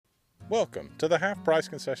Welcome to the Half Price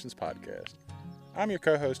Concessions Podcast. I'm your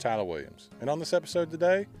co-host Tyler Williams, and on this episode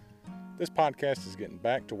today, this podcast is getting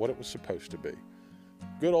back to what it was supposed to be.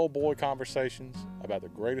 Good old boy conversations about the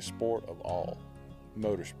greatest sport of all,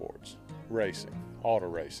 motorsports, racing, auto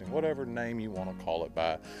racing, whatever name you want to call it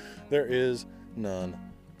by. There is none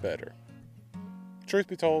better. Truth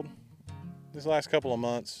be told, these last couple of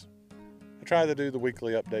months, I tried to do the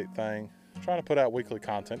weekly update thing, trying to put out weekly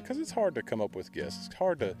content because it's hard to come up with guests. It's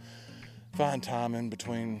hard to find time in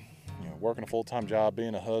between, working a full-time job,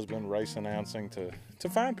 being a husband, race announcing, to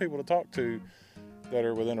find people to talk to that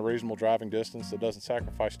are within a reasonable driving distance that doesn't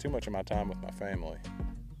sacrifice too much of my time with my family.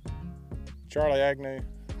 Charlie Agnew,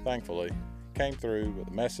 thankfully, came through with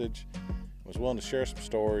a message, was willing to share some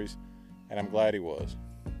stories, and I'm glad he was.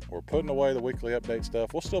 We're putting away the weekly update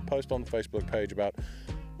stuff. We'll still post on the Facebook page about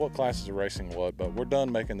what classes are racing what, but we're done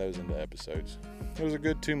making those into episodes. It was a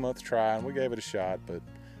good 2-month try, and we gave it a shot, but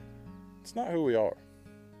it's not who we are.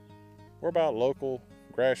 We're about local,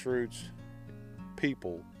 grassroots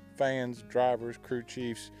people, fans, drivers, crew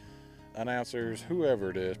chiefs, announcers,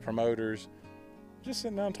 whoever it is, promoters, just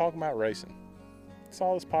sitting down talking about racing. That's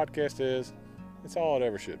all this podcast is. It's all it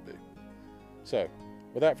ever should be. So,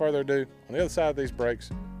 without further ado, on the other side of these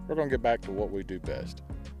breaks, we're going to get back to what we do best.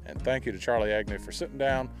 And thank you to Charlie Agnew for sitting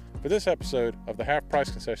down for this episode of the Half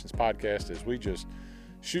Price Concessions Podcast as we just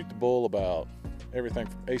shoot the bull about everything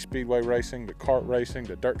from Ace Speedway racing to kart racing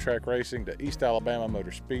to dirt track racing to East Alabama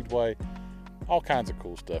Motor Speedway. All kinds of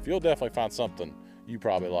cool stuff. You'll definitely find something you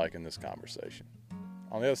probably like in this conversation.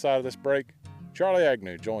 On the other side of this break, Charlie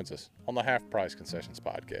Agnew joins us on the Half Price Concessions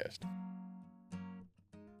Podcast.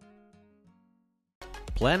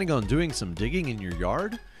 Planning on doing some digging in your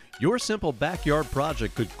yard? Your simple backyard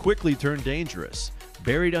project could quickly turn dangerous.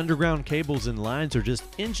 Buried underground cables and lines are just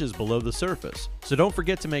inches below the surface, so don't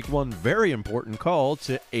forget to make one very important call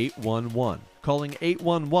to 811. Calling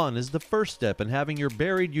 811 is the first step in having your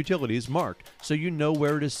buried utilities marked so you know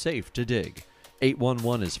where it is safe to dig.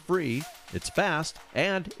 811 is free, it's fast,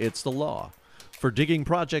 and it's the law. For digging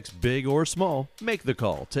projects big or small, make the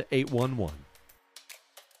call to 811.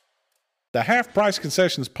 The Half Price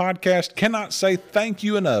Concessions Podcast cannot say thank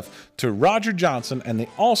you enough to Roger Johnson and the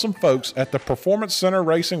awesome folks at the Performance Center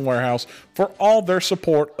Racing Warehouse for all their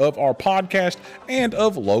support of our podcast and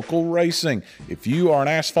of local racing. If you are an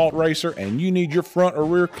asphalt racer and you need your front or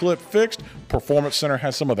rear clip fixed, Performance Center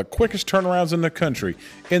has some of the quickest turnarounds in the country.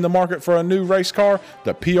 In the market for a new race car,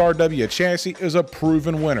 the PRW chassis is a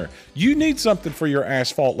proven winner. You need something for your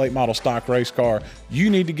asphalt late model stock race car, you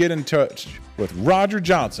need to get in touch with Roger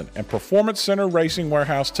Johnson and Performance Center Racing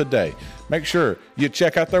Warehouse today. Make sure you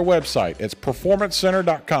check out their website. It's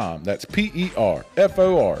performancecenter.com. That's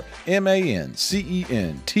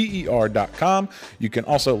PERFORMANCENTER.com. You can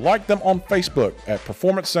also like them on Facebook at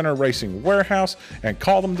Performance Center Racing Warehouse and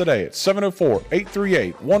call them today at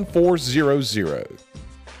 704-838-1400.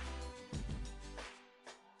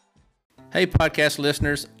 Hey podcast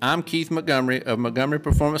listeners, I'm Keith Montgomery of Montgomery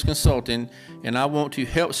Performance Consulting, and I want to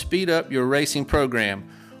help speed up your racing program.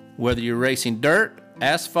 Whether you're racing dirt,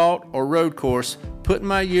 asphalt, or road course, put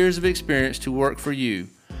my years of experience to work for you.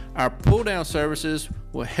 Our pull-down services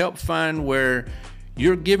will help find where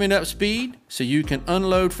you're giving up speed so you can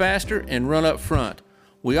unload faster and run up front.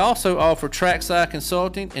 We also offer trackside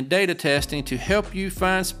consulting and data testing to help you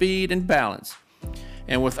find speed and balance.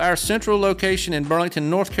 And with our central location in Burlington,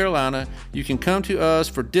 North Carolina, you can come to us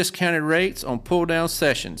for discounted rates on pull-down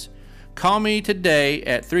sessions. Call me today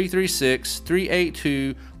at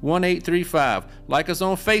 336-382-1835. Like us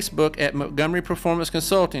on Facebook at Montgomery Performance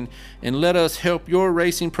Consulting, and let us help your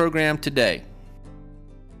racing program today.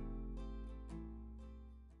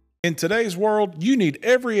 In today's world, you need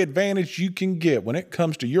every advantage you can get when it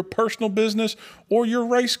comes to your personal business or your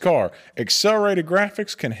race car. Accelerated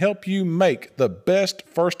Graphics can help you make the best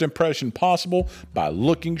first impression possible by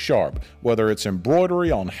looking sharp. Whether it's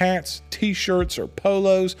embroidery on hats, t-shirts, or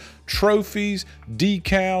polos, trophies,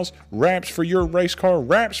 decals, wraps for your race car,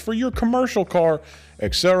 wraps for your commercial car,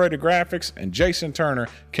 Accelerated Graphics and Jason Turner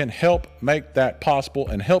can help make that possible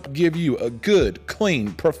and help give you a good,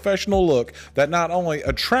 clean, professional look that not only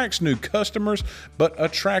attracts new customers, but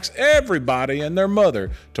attracts everybody and their mother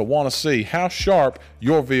to want to see how sharp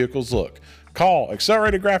your vehicles look. Call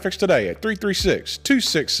Accelerated Graphics today at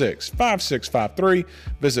 336-266-5653.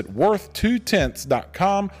 Visit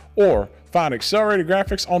worth2tenths.com or find Accelerated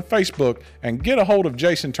Graphics on Facebook and get a hold of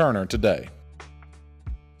Jason Turner today.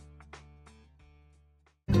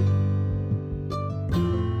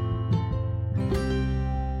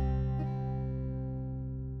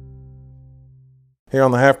 Here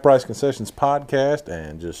on the Half Price Concessions Podcast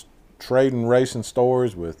and just trading racing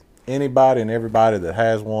stories with anybody and everybody that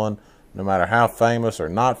has one, no matter how famous or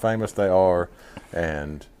not famous they are.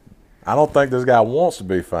 And I don't think this guy wants to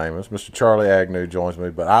be famous. Mr. Charlie Agnew joins me,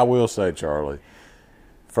 but I will say, Charlie,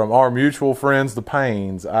 from our mutual friends, the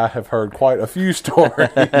Paynes, I have heard quite a few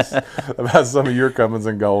stories about some of your comings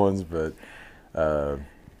and goings. But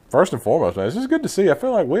first and foremost, man, it's just good to see you. I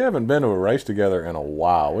feel like we haven't been to a race together in a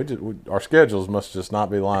while. Our schedules must just not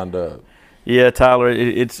be lined up. Yeah, Tyler,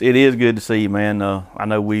 it is good to see you, man. I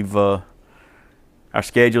know we've our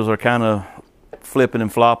schedules are kind of flipping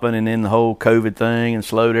and flopping, and then the whole COVID thing and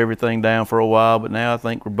slowed everything down for a while. But now I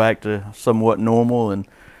think we're back to somewhat normal, and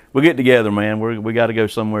we'll get together, man. We got to go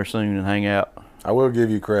somewhere soon and hang out. I will give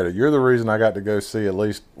you credit. You're the reason I got to go see at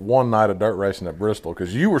least one night of dirt racing at Bristol,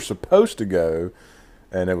 because you were supposed to go,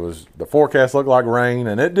 and the forecast looked like rain,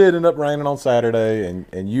 and it did end up raining on Saturday,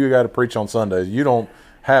 and you got to preach on Sundays. You don't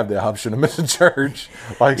have the option of missing church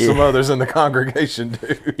like some others in the congregation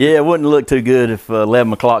do. Yeah, it wouldn't look too good if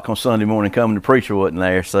 11 o'clock on Sunday morning coming the preacher wasn't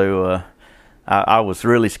there. So I was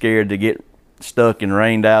really scared to get stuck and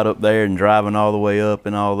rained out up there and driving all the way up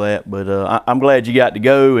and all that. But I'm glad you got to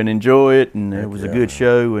go and enjoy it, and it was a good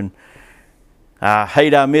show. And I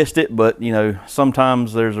hate I missed it, but,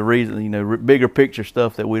 sometimes there's a reason, bigger picture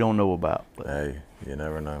stuff that we don't know about. But. Hey, you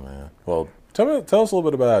never know, man. Well, tell us a little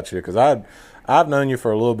bit about you, because I've known you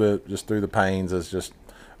for a little bit just through the Paynes as just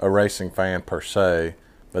a racing fan per se,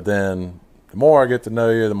 but then the more I get to know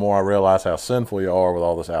you, the more I realize how sinful you are with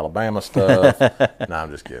all this Alabama stuff. No,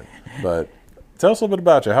 I'm just kidding. But tell us a little bit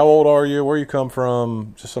about you. How old are you? Where you come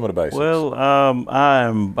from? Just some of the basics. Well,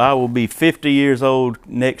 I will be 50 years old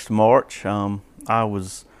next March. I'm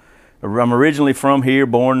originally from here,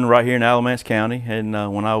 born right here in Alamance County, and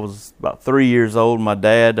when I was about 3 years old, my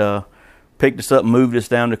dad picked us up and moved us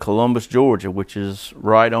down to Columbus, Georgia, which is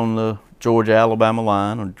right on the Georgia-Alabama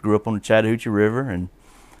line. I grew up on the Chattahoochee River, and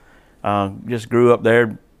just grew up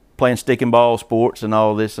there playing stick and ball sports and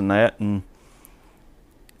all this and that. And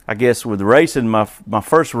I guess with racing, my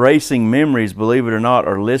first racing memories, believe it or not,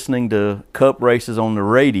 are listening to cup races on the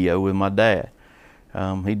radio with my dad.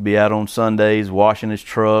 He'd be out on Sundays washing his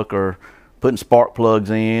truck or putting spark plugs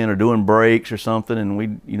in or doing brakes or something, and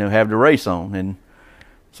we'd have the race on. And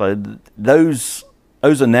so those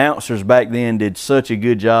announcers back then did such a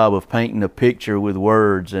good job of painting a picture with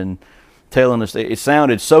words and telling us. It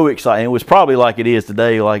sounded so exciting. It was probably like it is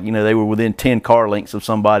today, like they were within 10 car lengths of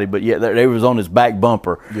somebody, but yet they was on his back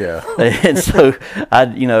bumper. Yeah. And so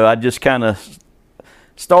I just kind of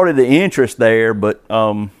started the interest there, but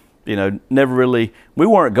never really. We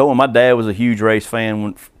weren't going. My dad was a huge race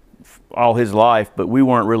fan all his life, but we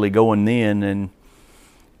weren't really going then. And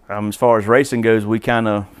as far as racing goes, we kind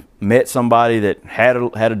of met somebody that had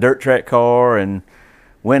a dirt track car and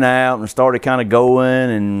went out and started kind of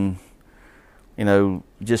going, and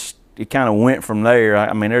just it kind of went from there.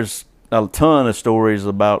 I mean, there's a ton of stories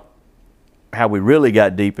about how we really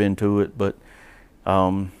got deep into it, but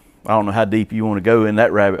I don't know how deep you want to go in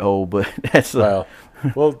that rabbit hole, but that's well,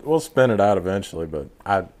 we'll spin it out eventually. But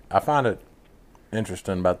I find it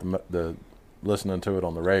interesting about the listening to it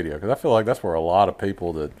on the radio, because I feel like that's where a lot of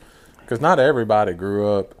people because not everybody grew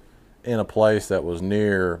up in a place that was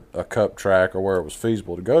near a cup track or where it was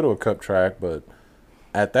feasible to go to a cup track. But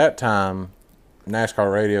at that time,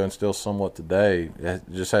 NASCAR radio, and still somewhat today, it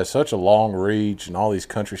just has such a long reach, and all these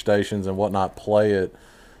country stations and whatnot play it,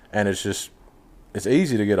 and it's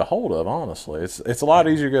easy to get a hold of. Honestly, it's a lot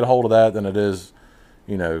easier to get a hold of that than it is.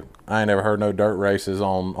 I ain't never heard no dirt races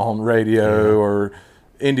on radio, or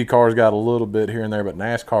IndyCar's got a little bit here and there, but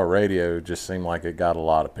NASCAR radio just seemed like it got a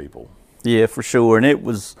lot of people. Yeah, for sure. And it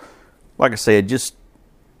was, like I said, just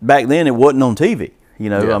back then it wasn't on TV.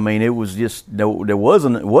 I mean, it was just it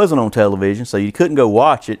wasn't on television, so you couldn't go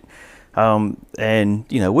watch it. And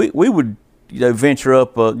we would venture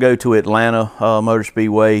up, go to Atlanta Motor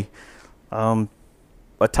Speedway a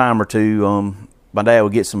time or two. My dad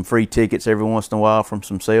would get some free tickets every once in a while from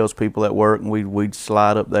some salespeople at work, and we'd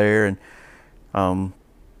slide up there. And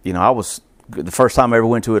I was the first time I ever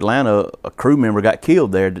went to Atlanta, a crew member got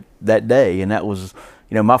killed there that day, and that was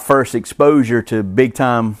my first exposure to big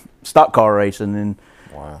time stock car racing. And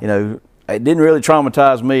wow. It didn't really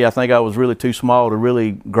traumatize me. I think I was really too small to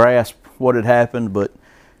really grasp what had happened, but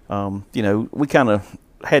we kind of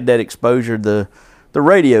had that exposure. The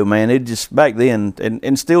radio, man, it just back then,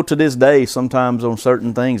 and still to this day, sometimes on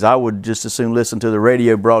certain things, I would just as soon listen to the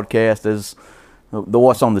radio broadcast as the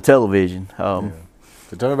what's on the television. So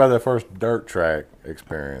tell me about that first dirt track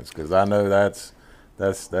experience, because I know that's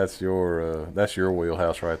your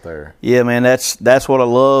wheelhouse right there. Yeah, man, that's what I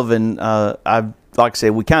love, and like I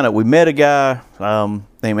said, we met a guy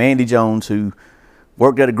named Andy Jones who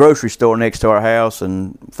worked at a grocery store next to our house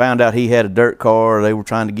and found out he had a dirt car. They were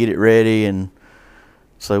trying to get it ready, and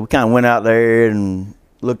so we kind of went out there and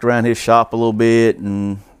looked around his shop a little bit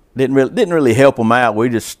and didn't really help him out. We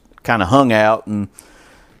just kind of hung out, and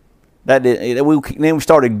then we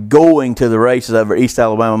started going to the races over East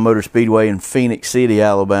Alabama Motor Speedway in Phoenix City,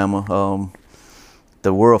 Alabama,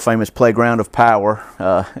 the world famous playground of power.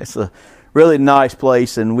 It's a really nice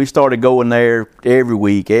place, and we started going there every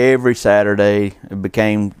week, every Saturday. It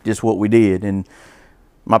became just what we did, and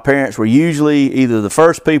my parents were usually either the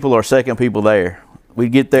first people or second people there.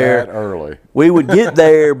 We'd get there that early. We would get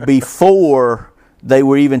there before they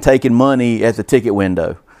were even taking money at the ticket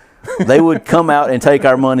window. They would come out and take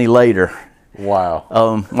our money later.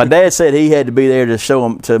 Wow. My dad said he had to be there to show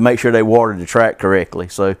them, to make sure they watered the track correctly.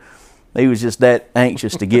 So he was just that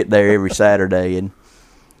anxious to get there every Saturday, and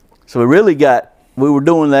so we were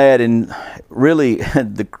doing that, and really,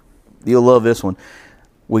 you'll love this one.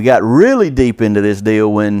 We got really deep into this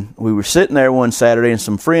deal when we were sitting there one Saturday, and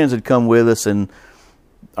some friends had come with us, and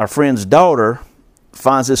our friend's daughter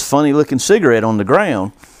finds this funny-looking cigarette on the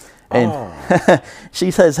ground, and she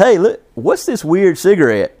says, "Hey, look, what's this weird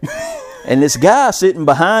cigarette?" And this guy sitting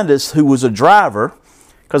behind us, who was a driver,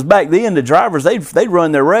 because back then the drivers, they'd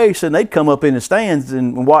run their race and they'd come up in the stands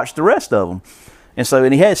and watch the rest of them. And so,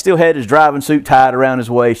 and he still had his driving suit tied around his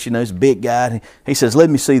waist. You know, he's a big guy. And he says, "Let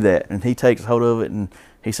me see that." And he takes hold of it, and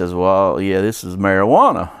he says, "Well, yeah, this is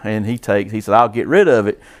marijuana." And he said, "I'll get rid of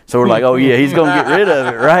it." So we're like, "Oh yeah, he's going to get rid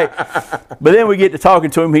of it, right?" But then we get to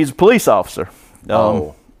talking to him. He's a police officer.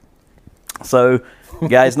 So, the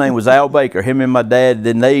guy's name was Al Baker. Him and my dad.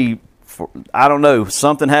 Then I don't know,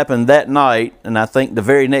 something happened that night, and I think the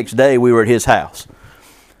very next day we were at his house,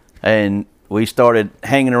 and we started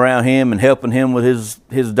hanging around him and helping him with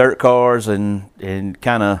his dirt cars, and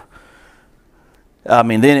kind of, I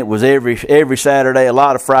mean, then it was every Saturday, a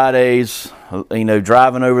lot of Fridays, you know,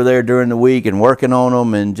 driving over there during the week and working on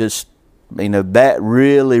them, and just, you know, that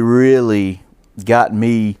really, really got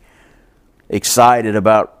me excited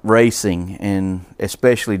about racing, and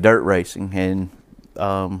especially dirt racing, and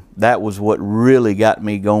that was what really got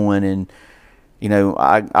me going. And you know,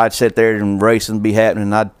 I'd sit there and racing be happening,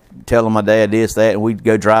 and I'd telling my dad this, that, and we'd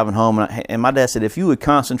go driving home, and my dad said, "If you would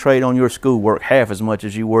concentrate on your schoolwork half as much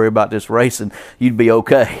as you worry about this racing, you'd be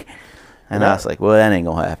okay." And I was like, "Well, that ain't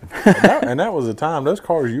gonna happen." and that was the time, those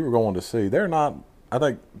cars you were going to see, they're not, I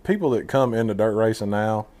think people that come into dirt racing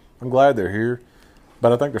now, I'm glad they're here,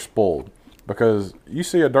 but I think they're spoiled, because you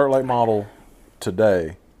see a dirt late model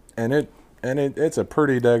today, and it's a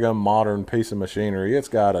pretty daggum modern piece of machinery. It's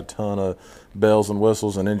got a ton of bells and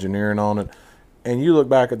whistles and engineering on it. And you look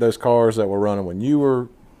back at those cars that were running when you were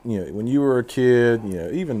a kid, you know,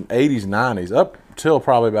 even 80s, 90s, up till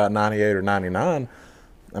probably about 98 or 99.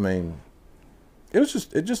 I mean, it was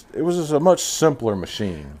just a much simpler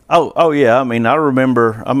machine. Oh yeah. I mean, I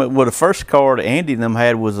remember. Well, the first car that Andy and them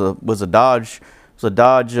had was a Dodge. It was a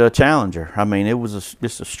Dodge Challenger. I mean, it was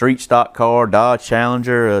just a street stock car, Dodge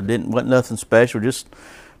Challenger. Wasn't nothing special. Just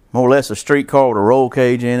more or less a street car with a roll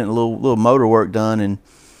cage in it, and a little motor work done.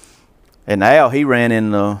 And Al, he ran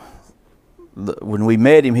in when we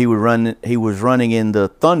met him, he was running in the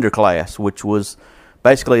Thunder class, which was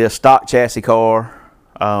basically a stock chassis car,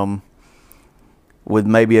 with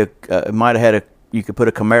maybe it might have had you could put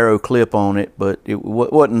a Camaro clip on it, but it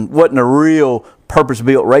wasn't a real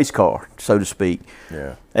purpose-built race car, so to speak.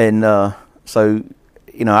 Yeah. And so,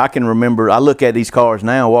 you know, I can remember, I look at these cars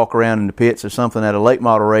now, walk around in the pits or something at a late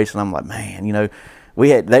model race, and I'm like, man, you know,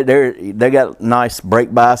 they got nice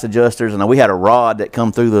brake bias adjusters, and we had a rod that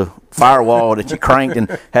come through the firewall that you cranked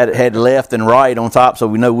and had left and right on top, so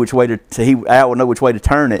we know which way Al would know which way to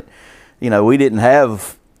turn it. You know, we didn't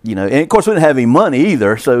have, you know, and of course we didn't have any money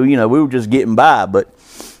either, so you know we were just getting by. But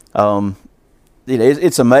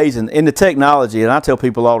it's amazing in the technology, and I tell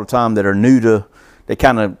people all the time that are new to, that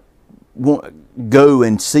kind of want go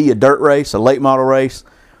and see a dirt race, a late model race.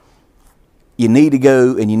 You need to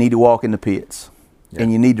go and you need to walk in the pits. Yeah.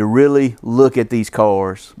 And you need to really look at these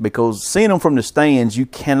cars, because seeing them from the stands, you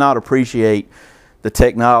cannot appreciate the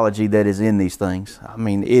technology that is in these things. I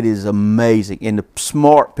mean, it is amazing. And the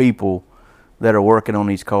smart people that are working on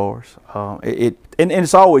these cars. And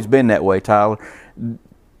it's always been that way, Tyler. The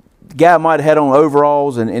guy might have had on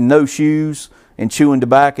overalls and no shoes and chewing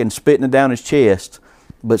tobacco and spitting it down his chest.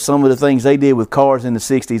 But some of the things they did with cars in the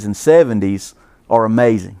 60s and 70s are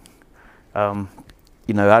amazing.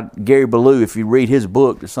 You know, Gary Ballou, if you read his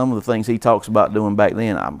book, some of the things he talks about doing back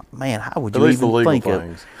then, man, how would you even think of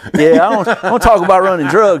it? Yeah, I don't talk about running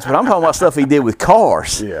drugs, but I'm talking about stuff he did with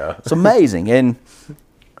cars. Yeah. It's amazing. And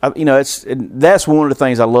that's one of the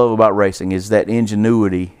things I love about racing is that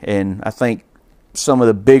ingenuity, and I think some of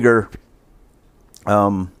the bigger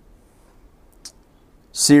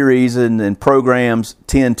series and programs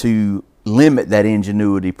tend to limit that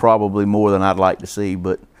ingenuity probably more than I'd like to see.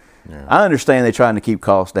 But I understand they're trying to keep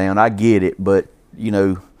costs down. I get it, but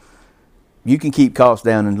you can keep costs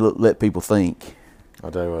down and let people think.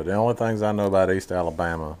 I'll tell you what, the only things I know about East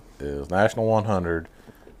Alabama is National 100,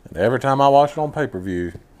 and every time I watch it on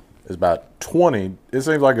pay-per-view, it's about 20. It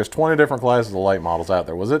seems like there's 20 different classes of late models out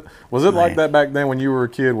there. Was it like that back then when you were a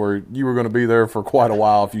kid, where you were going to be there for quite a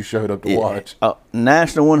while if you showed up to watch?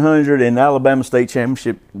 National 100 and Alabama State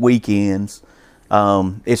Championship weekends.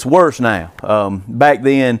 It's worse now. Back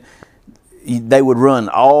then, they would run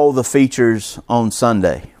all the features on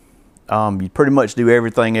Sunday. You pretty much do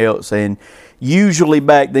everything else, and usually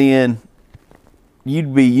back then,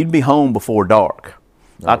 you'd be home before dark.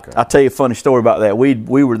 Okay. I'll tell you a funny story about that. We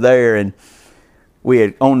were there, and we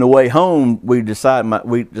had, on the way home, we decided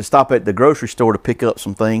to stop at the grocery store to pick up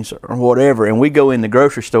some things or whatever, and we go in the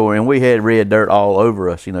grocery store, and we had red dirt all over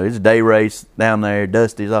us. It's a day race down there,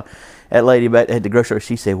 dusty. That lady back at the grocery store,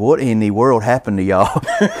 she said, "What in the world happened to y'all?"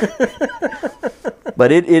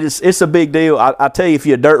 But it's a big deal. I tell you, if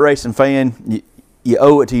you're a dirt racing fan, you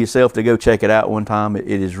owe it to yourself to go check it out one time. It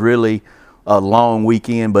is really a long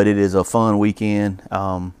weekend, but it is a fun weekend.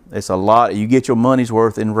 It's a lot. You get your money's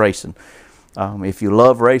worth in racing. If you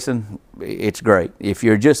love racing, it's great. If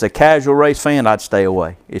you're just a casual race fan, I'd stay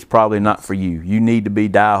away. It's probably not for you. You need to be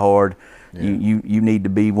diehard. Yeah. You need to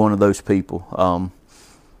be one of those people.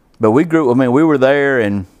 But we were there,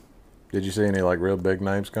 and did you see any real big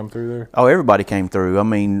names come through there? Oh, everybody came through. I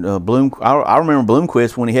mean, Bloom. I remember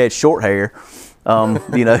Bloomquist when he had short hair,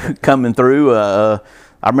 coming through.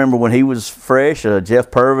 I remember when he was fresh.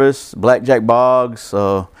 Jeff Purvis, Blackjack Boggs,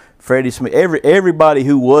 Freddie Smith. Everybody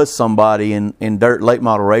who was somebody in dirt late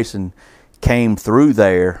model racing came through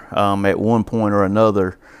there at one point or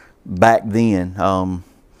another back then.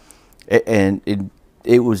 And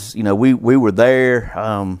it was, we were there.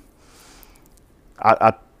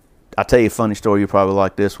 I'll tell you a funny story. You'll probably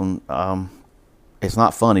like this one. It's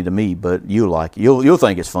not funny to me, but you'll like it. You'll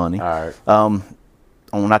think it's funny. All right.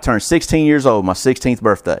 When I turned 16 years old, my 16th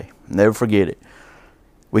birthday, never forget it.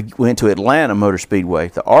 We went to Atlanta Motor Speedway.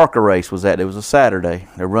 The ARCA race was it was a Saturday.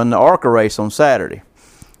 They run the ARCA race on Saturday.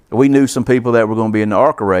 We knew some people that were going to be in the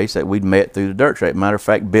ARCA race that we'd met through the dirt track. Matter of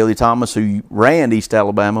fact, Billy Thomas, who ran East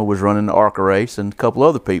Alabama, was running the ARCA race, and a couple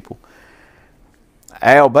other people.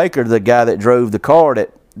 Al Baker, the guy that drove the car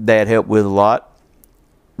that Dad helped with a lot,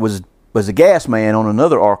 was a gas man on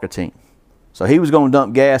another ARCA team. So he was going to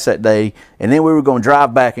dump gas that day, and then we were going to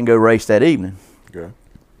drive back and go race that evening. Okay.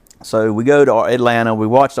 So we go to Atlanta, we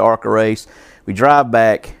watch the ARCA race, we drive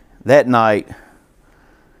back that night,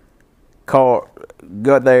 got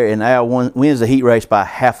there, and Al wins the heat race by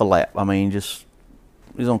half a lap. I mean, he's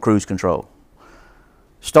on cruise control.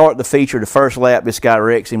 Start the feature, the first lap, this guy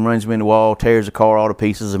wrecks him, runs him in the wall, tears the car all to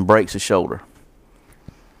pieces, and breaks his shoulder.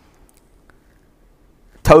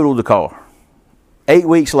 Totaled the car. 8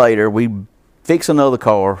 weeks later, we fix another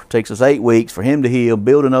car. Takes us 8 weeks for him to heal,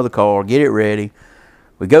 build another car, get it ready.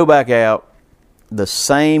 We go back out. The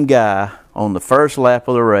same guy on the first lap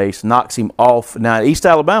of the race knocks him off. Now, East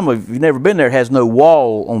Alabama, if you've never been there, has no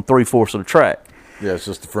wall on 3/4 of the track. Yeah, it's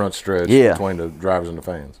just the front stretch between the drivers and the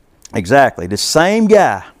fans. Exactly. The same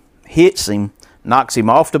guy hits him, knocks him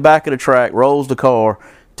off the back of the track, rolls the car,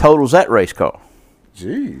 totals that race car.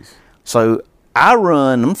 Jeez. So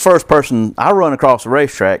I'm the first person, I run across the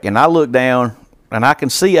racetrack, and I look down, and I can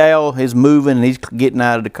see Al is moving, and he's getting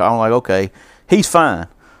out of the car. I'm like, okay, he's fine.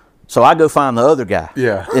 So I go find the other guy.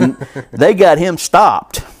 Yeah. And they got him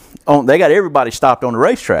stopped. They got everybody stopped on the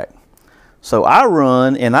racetrack. So I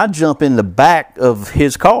run, and I jump in the back of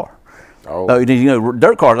his car. Oh.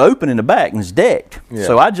 Dirt car's open in the back and it's decked. Yeah.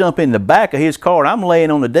 So I jump in the back of his car, and I'm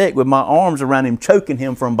laying on the deck with my arms around him, choking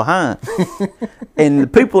him from behind. And the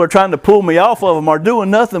people are trying to pull me off of him are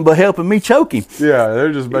doing nothing but helping me choke him. Yeah,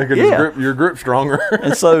 they're just making your grip stronger.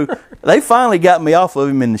 And so they finally got me off of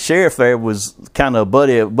him, and the sheriff there was kind of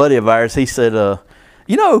a buddy of ours. He said,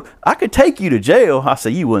 I could take you to jail. I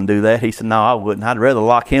said, you wouldn't do that. He said, no, I wouldn't. I'd rather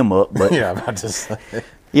lock him up. But yeah, I'm about to say.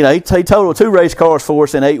 He totaled 2 race cars for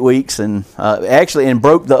us in 8 weeks, and and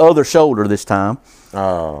broke the other shoulder this time.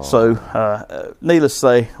 Oh. So, needless to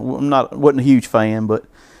say, wasn't a huge fan, but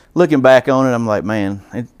looking back on it, I'm like, man,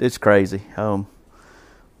 it's crazy.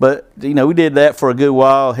 But we did that for a good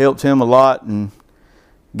while, helped him a lot, and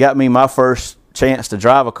got me my first chance to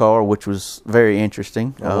drive a car, which was very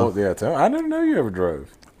interesting. I didn't know you ever drove.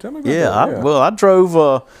 Tell me about that. I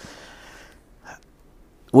drove.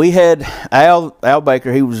 we had Al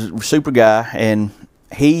Baker. He was a super guy, and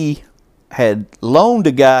he had loaned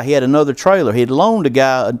a guy. He had another trailer. He had loaned a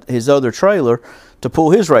guy his other trailer to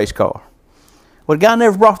pull his race car. Well, the guy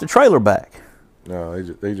never brought the trailer back. No,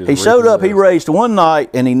 they just he showed up. He raced one night,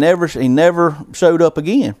 and he never showed up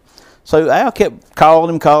again. So Al kept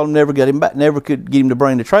calling him, never got him back, never could get him to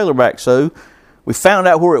bring the trailer back. So we found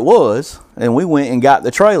out where it was, and we went and got the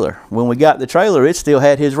trailer. When we got the trailer, it still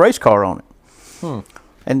had his race car on it,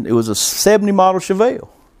 and it was a 70 model Chevelle.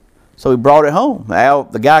 So we brought it home.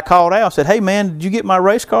 The guy called Al, said, "Hey man, did you get my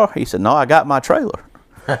race car?" He said, "No, I got my trailer."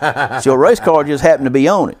 So your race car just happened to be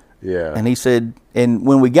on it. Yeah. And he said, and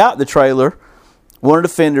when we got the trailer, one of the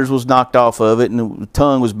fenders was knocked off of it, and the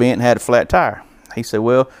tongue was bent and had a flat tire. He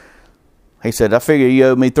said, I figure you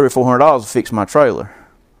owe me $300 or $400 to fix my trailer.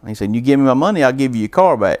 And he said, you give me my money, I'll give you your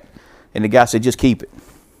car back. And the guy said, just keep it.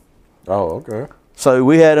 Oh, okay. So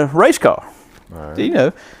we had a race car,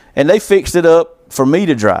 and they fixed it up for me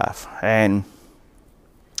to drive. And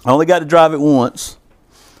I only got to drive it once.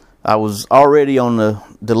 I was already on the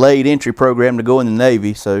delayed entry program to go in the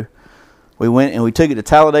Navy, so we went and we took it to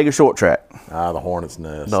Talladega Short Track. The Hornet's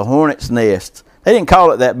Nest. The Hornet's Nest. They didn't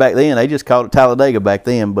call it that back then. They just called it Talladega back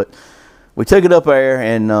then. But we took it up there,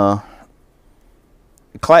 and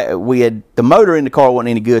we had the motor in the car wasn't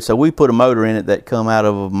any good, so we put a motor in it that come out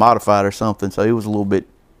of a modified or something, so it was a little bit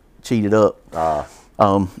cheated up.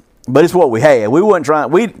 But it's what we had. We wasn't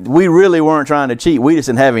trying. We really weren't trying to cheat. We just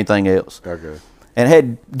didn't have anything else. Okay. And it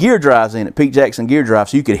had gear drives in it, Pete Jackson gear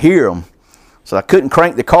drives, so you could hear them. So I couldn't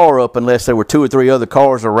crank the car up unless there were 2 or 3 other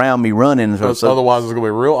cars around me running. So, otherwise, it's going to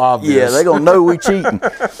be real obvious. Yeah, they're going to know we cheating.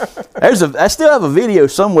 I still have a video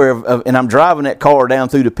somewhere, and I'm driving that car down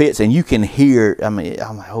through the pits, and you can hear, I'm like,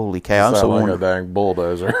 holy cow. I'm so like a dang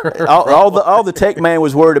bulldozer. all the tech man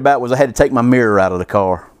was worried about was I had to take my mirror out of the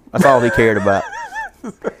car. That's all he cared about.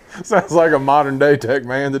 Sounds like a modern day tech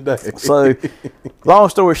man today. So, long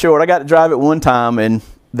story short, I got to drive it one time, and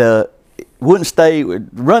wouldn't stay,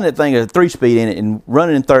 run that thing at a 3-speed in it and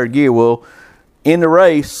running in third gear. Well, in the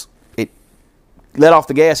race, it let off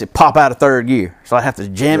the gas, it pop out of third gear. So I have to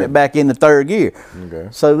jam it back into third gear. Okay.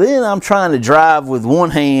 So then I'm trying to drive with one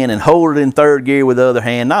hand and hold it in third gear with the other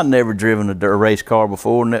hand. I've never driven a race car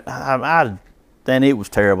before, and it was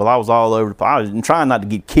terrible. I was all over the place. I was trying not to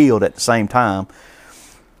get killed at the same time.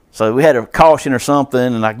 So we had a caution or something,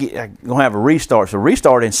 and I'm going to have a restart. So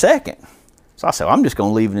restart in second. So I said, well, I'm just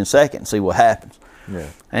going to leave it in second and see what happens. Yeah.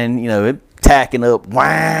 And, it tacking up.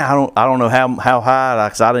 Wow, I don't know how high,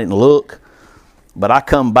 because I didn't look. But I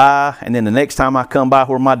come by, and then the next time I come by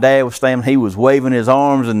where my dad was standing, he was waving his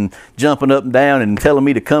arms and jumping up and down and telling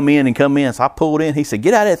me to come in. So I pulled in. He said,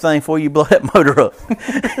 get out of that thing before you blow that motor up.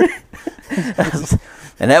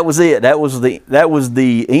 And that was it. That was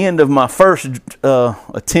the end of my first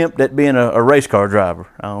attempt at being a race car driver.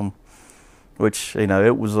 Which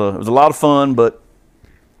it was a lot of fun, but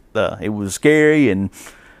it was scary, and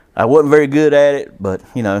I wasn't very good at it. But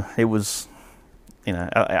it was,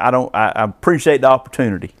 I appreciate the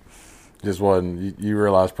opportunity. Just wasn't. You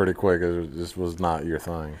realized pretty quick it just was not your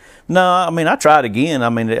thing. No, I tried again.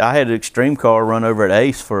 I had an extreme car run over at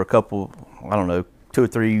Ace for a couple, 2 or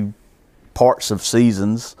 3 parts of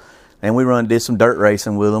seasons, and we did some dirt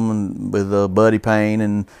racing with them, and with Buddy Payne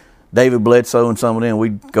and David Bledsoe and some of them.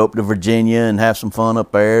 We'd go up to Virginia and have some fun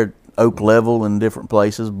up there, Oak Level and different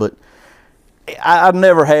places. But I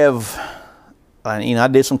never have, I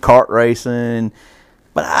did some kart racing,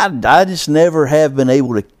 but I just never have been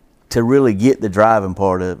able to really get the driving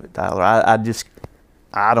part of it, Tyler. I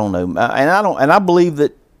don't know, and I believe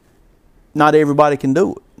that not everybody can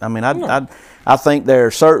do it. I think there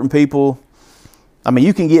are certain people,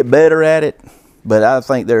 you can get better at it, but I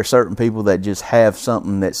think there are certain people that just have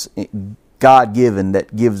something that's God-given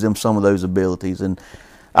that gives them some of those abilities. And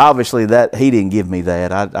obviously that he didn't give me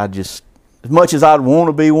that. I just, as much as I'd want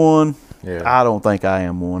to be one, I don't think I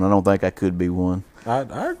am one. I don't think I could be one.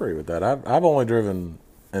 I agree with that. I've only driven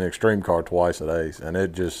an extreme car twice at Ace, and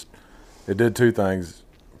it did 2 things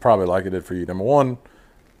probably like it did for you. Number one,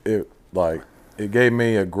 it gave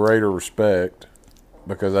me a greater respect,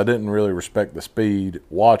 because I didn't really respect the speed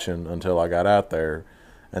watching until I got out there.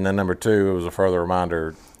 And then number 2, it was a further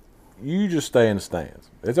reminder, you just stay in the stands.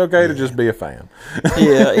 It's okay to just be a fan.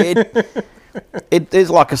 Yeah, it's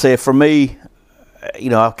like I said, for me,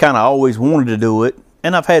 I've kind of always wanted to do it,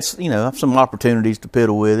 and I've had, some opportunities to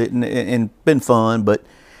piddle with it, and been fun, but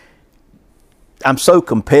I'm so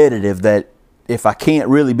competitive that if I can't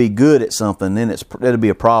really be good at something, then it'll be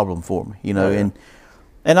a problem for me,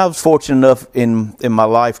 And I was fortunate enough in my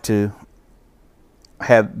life to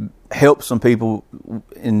have helped some people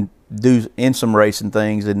in do in some racing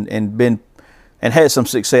things and had some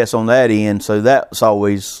success on that end. So that's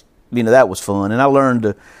always, that was fun. And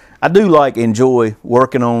I do enjoy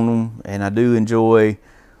working on them, and I do enjoy,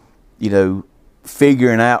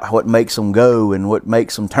 figuring out what makes them go and what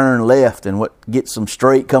makes them turn left and what gets them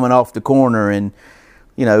straight coming off the corner. And,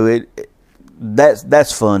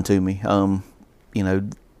 that's fun to me.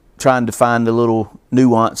 Trying to find the little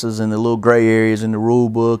nuances and the little gray areas in the rule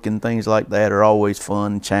book and things like that are always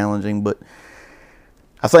fun and challenging. But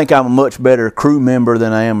I think I'm a much better crew member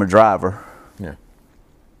than I am a driver. Yeah,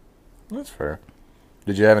 that's fair.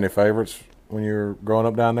 Did you have any favorites when you were growing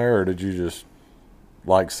up down there, or did you just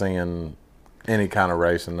like seeing any kind of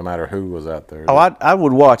racing, no matter who was out there? Oh, I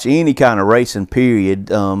would watch any kind of racing, period.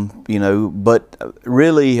 But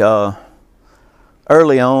really,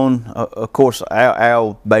 early on, of course,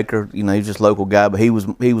 Al Baker, he's just a local guy, but he was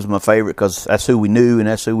my favorite because that's who we knew and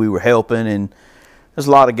that's who we were helping. And there's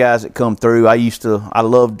a lot of guys that come through. I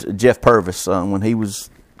loved Jeff Purvis when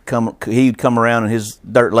he'd come around in his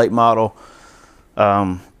dirt late model.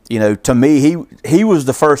 To me, he was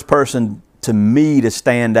the first person to me to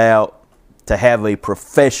stand out, to have a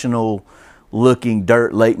professional looking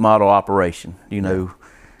dirt late model operation,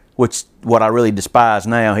 which what I really despise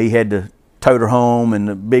now. He had to toter home and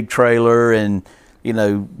the big trailer, and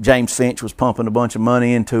James Finch was pumping a bunch of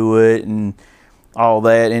money into it and all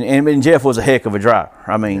that. And Jeff was a heck of a driver.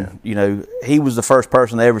 I mean, he was the first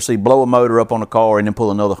person to ever see blow a motor up on a car and then pull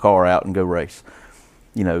another car out and go race.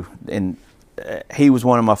 And he was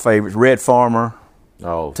one of my favorites. Red Farmer,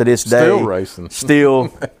 to this day, still racing,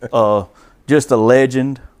 still just a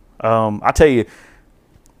legend. I tell you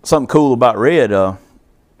something cool about Red.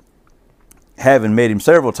 Having met him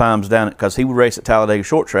several times because he would race at Talladega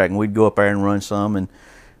Short Track, and we'd go up there and run some. And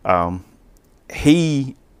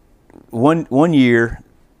he one year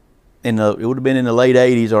it would have been in the late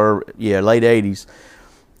 '80s,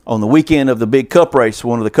 on the weekend of the big Cup race,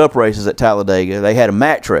 one of the Cup races at Talladega, they had a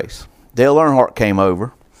match race. Dale Earnhardt came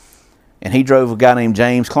over, and he drove a guy named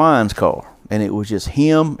James Klein's car, and it was just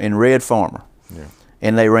him and Red Farmer. Yeah.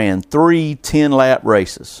 And they ran 3 10-lap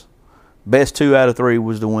races. Best 2 out of 3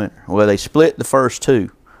 was the winner. Well, they split the first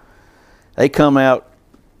 2. They come out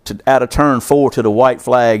of turn 4 to the white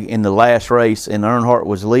flag in the last race, and Earnhardt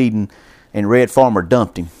was leading, and Red Farmer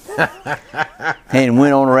dumped him and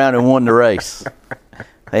went on around and won the race.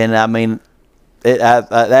 And I mean,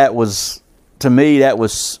 that was, to me, that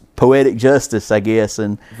was poetic justice, I guess.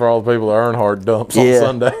 And for all the people that Earnhardt dumps on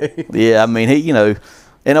Sunday. Yeah, I mean, he,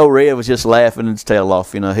 and old Red was just laughing his tail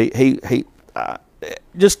off. He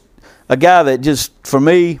just a guy that just, for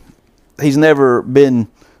me, he's never been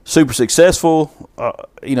super successful,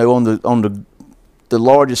 on the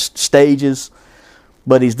largest stages,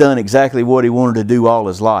 but he's done exactly what he wanted to do all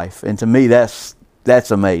his life. And to me, that's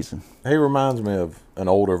amazing. He reminds me of an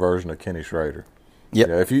older version of Kenny Schrader.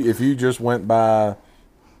 Yep. If you just went by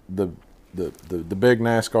the big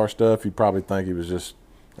NASCAR stuff, you'd probably think he was just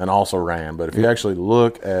an also ran. But if you actually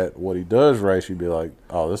look at what he does race, you'd be like,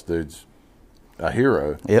 oh, this dude's a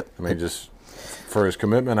hero. Yep. I mean, just for his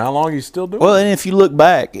commitment, how long he's still doing it. And if you look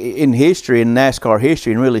back in history, in NASCAR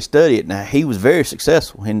history, and really study it, now he was very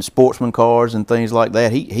successful in sportsman cars and things like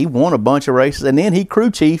that. He won a bunch of races, and then he crew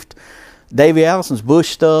chiefed Davey Allison's Busch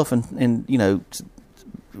stuff, and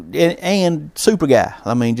super guy.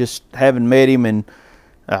 I mean, just having met him, and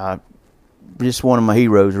just one of my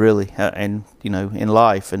heroes, really, and in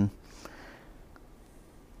life. And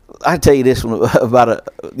I tell you this one about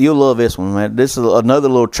you'll love this one, man. This is another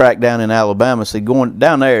little track down in Alabama. See, going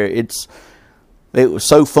down there, it was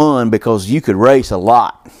so fun because you could race a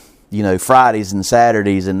lot, Fridays and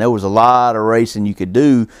Saturdays, and there was a lot of racing you could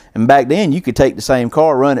do. And back then, you could take the same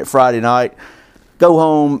car, run it Friday night, go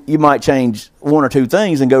home. You might change 1 or 2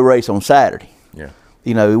 things and go race on Saturday. Yeah,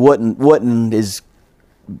 it wasn't as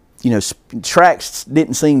tracks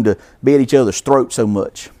didn't seem to be at each other's throats so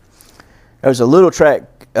much. There was a little track.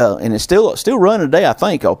 And it's still running today, I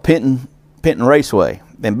think, called Penton Raceway.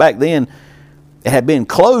 And back then, it had been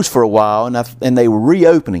closed for a while, and they were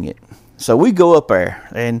reopening it. So we go up there,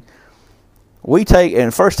 and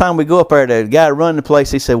the first time we go up there, the guy running the place,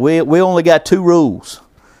 he said, we only got 2 rules: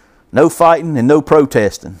 no fighting and no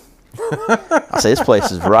protesting. I said, this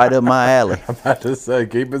place is right up my alley. I'm about to say,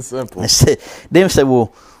 keep it simple. I said,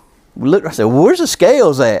 where's the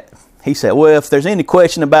scales at? He said, well, if there's any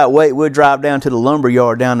question about weight, we'll drive down to the lumber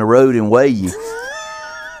yard down the road and weigh you.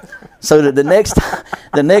 So that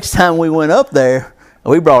the next time we went up there,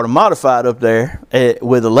 we brought a modified up there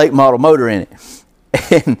with a late model motor in it.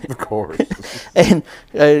 And, of course. And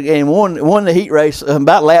won the heat race,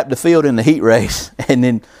 about lapped the field in the heat race. And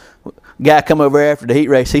then Guy come over after the heat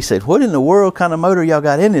race. He said, "What in the world kind of motor y'all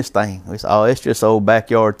got in this thing?" We said, "Oh, it's just old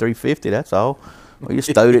backyard 350. That's all. We just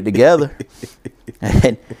stowed it together."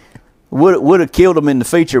 And would have killed him in the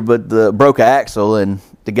feature, but broke an axle. And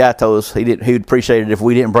the guy told us he would appreciate it if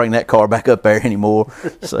we didn't bring that car back up there anymore.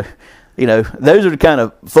 So, those are the kind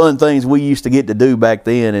of fun things we used to get to do back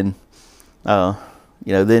then. And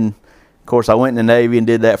then of course I went in the Navy and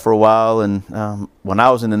did that for a while. And when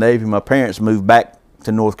I was in the Navy, my parents moved back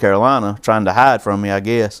to North Carolina, trying to hide from me, I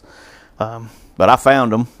guess. But I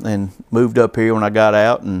found them and moved up here when I got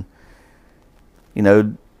out, and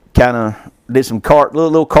kind of did some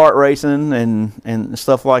little kart racing and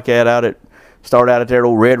stuff like that started out at that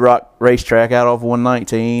old Red Rock racetrack out off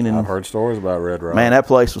 119. And I've heard stories about Red Rock. Man, that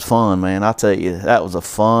place was fun, man. I tell you, that was a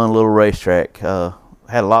fun little racetrack. Had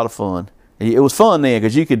a lot of fun. It was fun then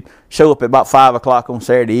because you could show up at about 5 o'clock on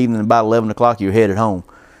Saturday evening, and about 11 o'clock you were headed home.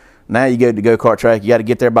 Now you go to the go-kart track, you got to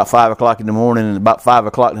get there about 5 o'clock in the morning, and about 5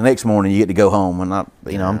 o'clock the next morning you get to go home. And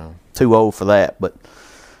I'm too old for that. But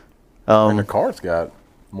and the carts got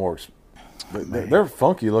more. They're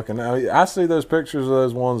funky looking now. I see those pictures of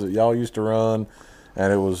those ones that y'all used to run,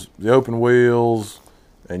 and it was the open wheels,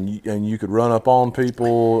 and you could run up on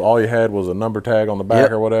people. All you had was a number tag on the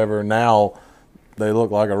back or whatever. Now they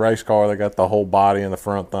look like a race car. They got the whole body in the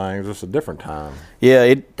front thing. It's just a different time.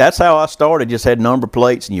 Yeah, that's how I started. Just had number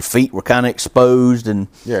plates, and your feet were kind of exposed, and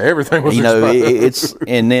everything was exposed.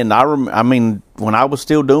 And then I mean, when I was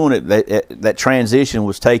still doing it, that transition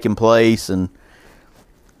was taking place, and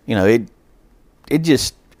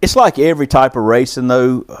it's like every type of racing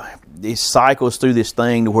though. It cycles through this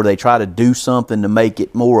thing to where they try to do something to make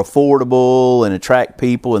it more affordable and attract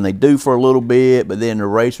people, and they do for a little bit, but then the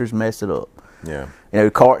racers mess it up. Yeah.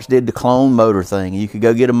 Karts did the clone motor thing. You could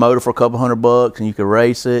go get a motor for a couple $100 and you could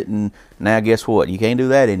race it, and now guess what? You can't do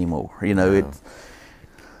that anymore. We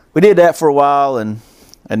did that for a while,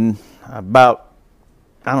 and about,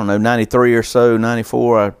 I don't know, 93 or so,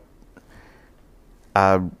 94,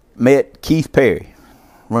 I met Keith Perry,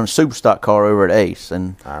 running a super stock car over at Ace,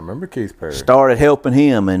 and I remember Keith Perry. Started helping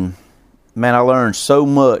him, and man, I learned so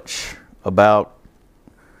much about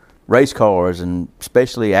race cars, and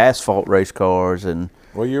especially asphalt race cars. And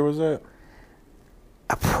what year was that?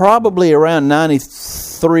 Probably around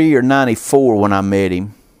 93 or 94 when I met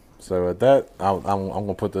him. So at that, I'm going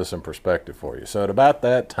to put this in perspective for you. So at about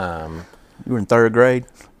that time, you were in third grade.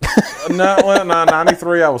 No,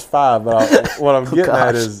 93 I was 5. But what I'm getting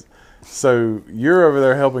at is, so you're over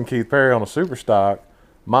there helping Keith Perry on a super stock.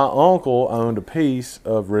 My uncle owned a piece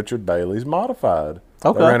of Richard Bailey's modified.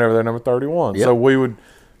 Okay. That ran over there, number 31. Yep. So we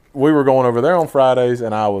were going over there on Fridays,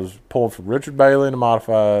 and I was pulling for Richard Bailey in the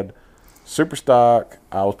modified, super stock.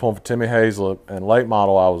 I was pulling for Timmy Hazlett, and late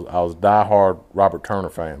model I was diehard Robert Turner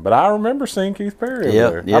fan. But I remember seeing Keith Perry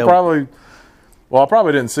over there. Yep. I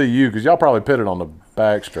probably didn't see you because y'all probably pitted on the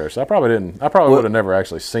backstretch. I probably would have never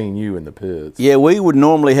actually seen you in the pits. Yeah, we would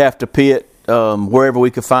normally have to pit wherever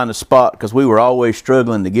we could find a spot because we were always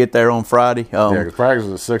struggling to get there on Friday. Because practice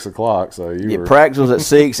was at 6 o'clock, so practice was at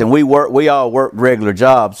 6, and we all worked regular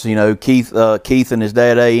jobs. Keith and his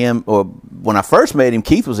dad AM. Or when I first met him,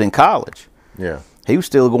 Keith was in college. Yeah, he was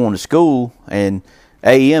still going to school, and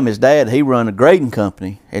AM, his dad, he run a grading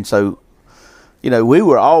company, and so we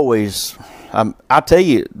were always. I tell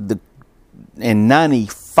you, in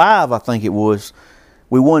 '95, I think it was,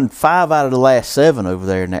 we won 5 out of the last 7 over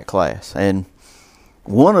there in that class. And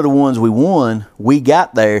one of the ones we won, we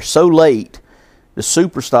got there so late, the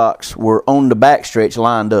super stocks were on the backstretch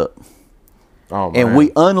lined up. Oh, man. And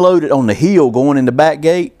we unloaded on the hill going in the back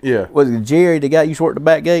gate. Yeah. Was it Jerry, the guy you used to work at the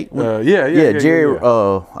back gate? Yeah, Jerry,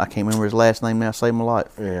 yeah. I can't remember his last name now, saved my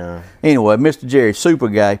life. Yeah. Anyway, Mr. Jerry, super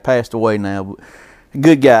guy, passed away now, but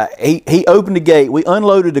good guy. He opened the gate. We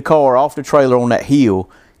unloaded the car off the trailer on that hill.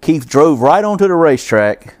 Keith drove right onto the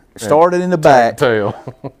racetrack, started in the back,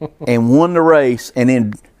 and won the race, and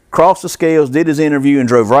then crossed the scales, did his interview, and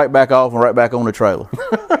drove right back off and right back on the trailer.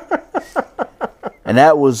 And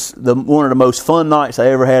that was one of the most fun nights I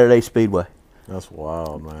ever had at Ace Speedway. That's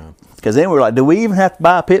wild, man. Because then we were like, do we even have to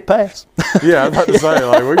buy a pit pass? Yeah, I was about to say,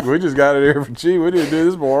 like, we just got it here for cheap. We need to do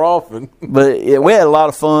this more often. But we had a lot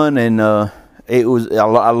of fun, and I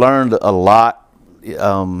learned a lot,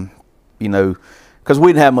 because we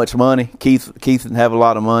didn't have much money. Keith didn't have a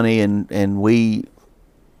lot of money, and we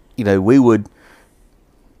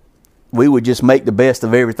would just make the best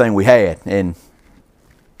of everything we had, and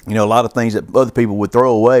a lot of things that other people would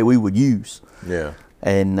throw away, we would use. Yeah.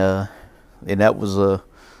 And that was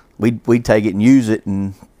we'd take it and use it,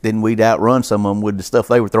 and then we'd outrun some of them with the stuff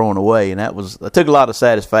they were throwing away, and I took a lot of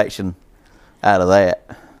satisfaction out of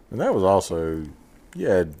that. And that was also you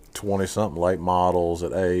had 20-something late models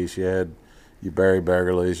at Ace. You had your Barry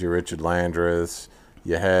Begley's, your Richard Landreths.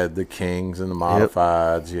 You had the Kings and the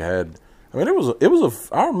Modifieds. Yep. You had, I mean,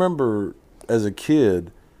 I remember as a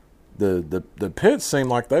kid, the pits seemed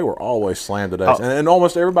like they were always slammed to days, and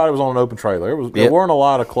almost everybody was on an open trailer. There weren't a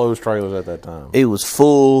lot of closed trailers at that time. It was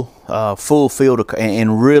full field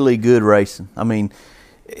and really good racing. I mean,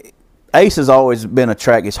 Ace has always been a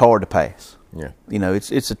track it's hard to pass. Yeah, you know,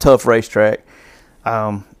 it's a tough racetrack.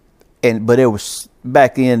 But it was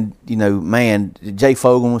back then. You know, man, Jay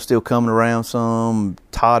Fogan was still coming around some.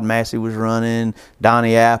 Todd Massey was running.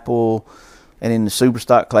 Donnie Apple. And in the super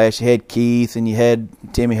stock class, you had Keith and you had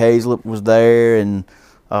Timmy Hazlett was there, and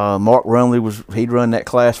Mark Rumley he'd run that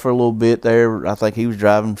class for a little bit there. I think he was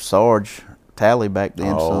driving Sarge Talley back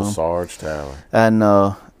then. Oh, Sarge Talley. And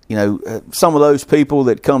you know, some of those people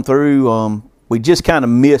that come through, we just kind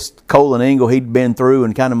of missed Colin Engel. He'd been through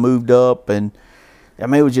and kind of moved up, and I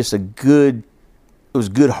mean, it was just good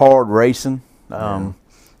hard racing. You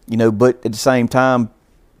know, but at the same time,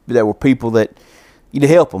 there were people that you'd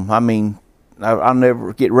help them. I mean, I'll never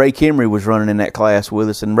forget Ray Kimry was running in that class with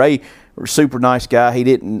us, and Ray was a super nice guy. He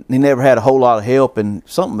never had a whole lot of help, and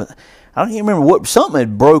I don't even remember something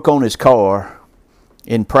had broke on his car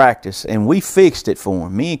in practice, and we fixed it for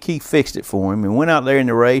him. Me and Keith fixed it for him and went out there in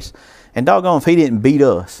the race, and doggone if he didn't beat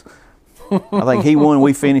us. I think he won,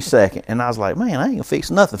 we finished second, and I was like, man, I ain't gonna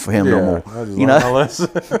fix nothing for him no more. You know,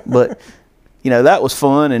 but you know, that was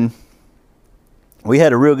fun, and we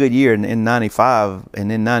had a real good year in 95,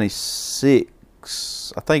 and in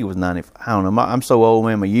 96, I think it was 90. I don't know. I'm so old,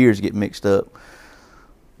 man, my years get mixed up.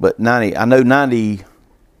 But 90, I know 90,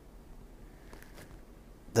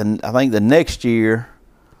 I think the next year,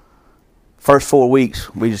 first 4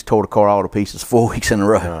 weeks, we just tore the car all to pieces 4 weeks in a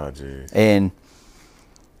row. Oh, geez. And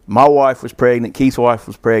my wife was pregnant, Keith's wife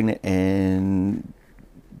was pregnant, and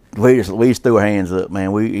we just threw our hands up,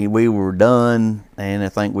 man. We were done, and I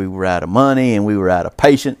think we were out of money, and we were out of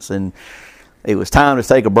patience, and it was time to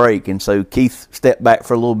take a break. And so Keith stepped back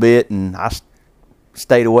for a little bit, and I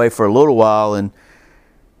stayed away for a little while. And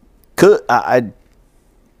I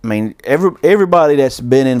mean, everybody that's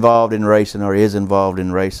been involved in racing or is involved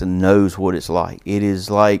in racing knows what it's like. It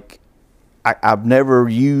is like, I've never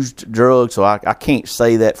used drugs, so I can't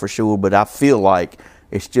say that for sure, but I feel like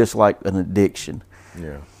it's just like an addiction.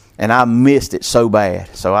 Yeah. And I missed it so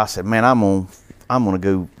bad. So I said, man, I got to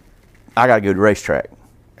go to the racetrack.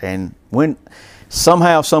 And when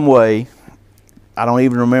somehow, some way, I don't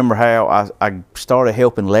even remember how, I started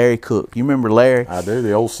helping Larry Cook. You remember Larry? I do,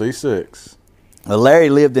 the old C6. Larry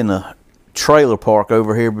lived in a trailer park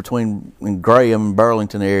over here in Graham and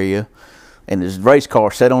Burlington area, and his race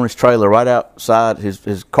car sat on his trailer right outside,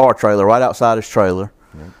 his car trailer right outside his trailer.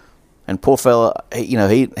 Yeah. And poor fella, he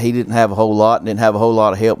didn't have a whole lot, didn't have a whole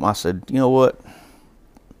lot of help. And I said, you know what?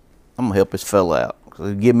 I'm going to help this fella out.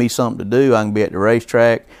 So give me something to do. I can be at the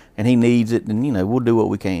racetrack, and he needs it, and, we'll do what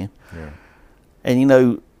we can. Yeah.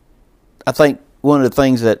 And, I think one of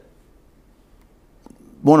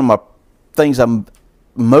my things I'm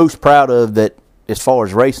most proud of, that as far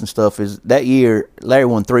as racing stuff, is that year Larry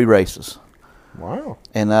won 3 races. Wow.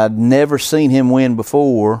 And I'd never seen him win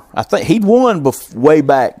before. I think he'd won way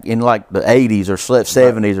back in like the 80s or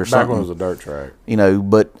 70s or something. Back when it was a dirt track.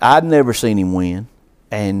 But I'd never seen him win.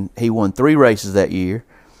 And he won 3 races that year,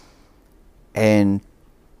 and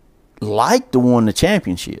liked to won the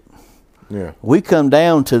championship. Yeah. We come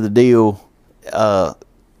down to the deal,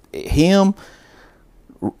 him,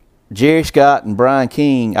 Jerry Scott, and Brian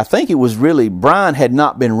King. I think it was really, Brian had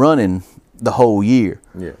not been running the whole year.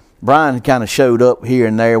 Yeah. Brian kind of showed up here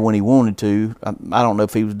and there when he wanted to. I don't know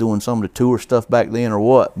if he was doing some of the tour stuff back then or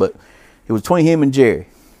what, but it was between him and Jerry.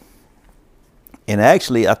 And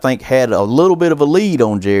actually, I think had a little bit of a lead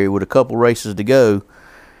on Jerry with a couple races to go.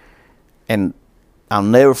 And I'll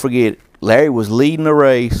never forget, Larry was leading the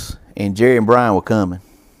race, and Jerry and Brian were coming.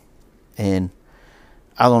 And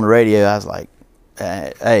I was on the radio. I was like,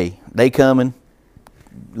 hey, they coming.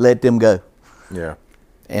 Let them go. Yeah.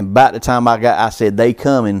 And about the time I said, they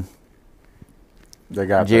coming, they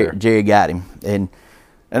got there. Jerry got him. And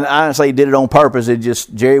honestly, he did it on purpose. It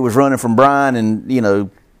just, Jerry was running from Brian, and,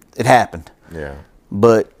 it happened. Yeah.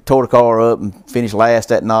 But tore the car up and finished last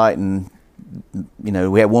that night, and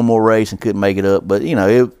we had one more race and couldn't make it up. But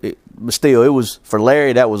but still, it was for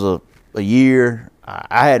Larry. That was a year.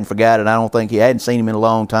 I hadn't forgot it. I don't think I hadn't seen him in a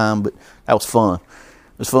long time, but that was fun.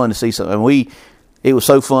 It was fun to see something. And it was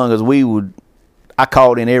so fun because I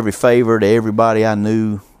called in every favor to everybody I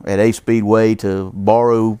knew at A Speedway to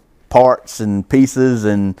borrow parts and pieces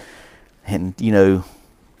and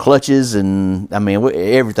clutches and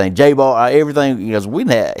everything. J-ball, everything. Because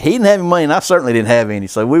he didn't have any money, and I certainly didn't have any.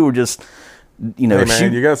 So we were just, hey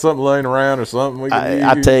man, you got something laying around or something?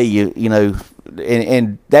 I tell you,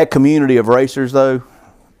 and that community of racers though,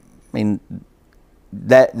 I mean,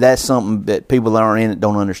 that's something that people that aren't in it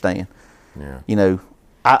don't understand. Yeah.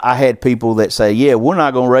 I had people that say, yeah, we're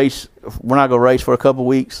not going to race. We're not going to race for a couple of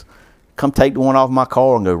weeks. Come take the one off my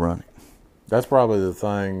car and go run it. That's probably the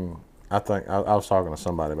thing. I think I was talking to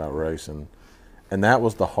somebody about racing, and that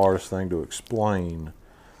was the hardest thing to explain.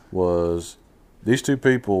 Was these two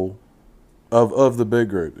people of the big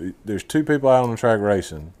group? There's two people out on the track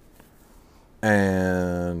racing,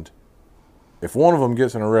 and if one of them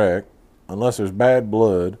gets in a wreck, unless there's bad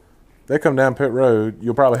blood, they come down pit road.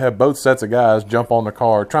 You'll probably have both sets of guys jump on the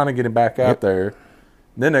car trying to get him back out there.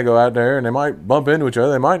 And then they go out there and they might bump into each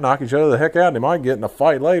other. They might knock each other the heck out. They might get in a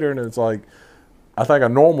fight later. And it's like, I think a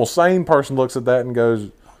normal, sane person looks at that and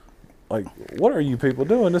goes, like, what are you people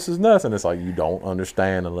doing? This is nothing. It's like, you don't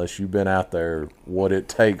understand unless you've been out there what it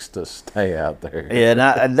takes to stay out there.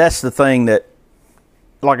 Yeah, and that's the thing that,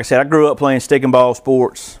 like I said, I grew up playing stick and ball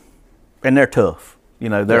sports, and they're tough.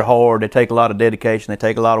 They're hard. They take a lot of dedication. They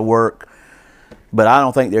take a lot of work. But I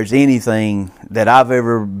don't think there's anything that I've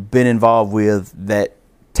ever been involved with that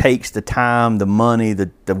takes the time, the money,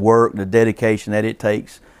 the work, the dedication that it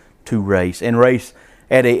takes to race. And race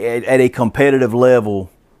at a competitive level,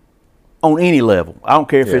 on any level. I don't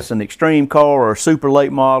care if it's an extreme car or a super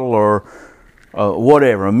late model or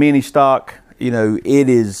whatever, a mini stock.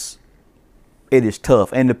 It is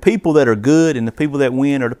tough. And the people that are good and the people that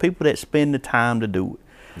win are the people that spend the time to do it.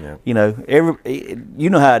 Yeah. You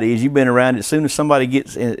know how it is. You've been around it. As soon as somebody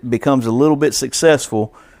becomes a little bit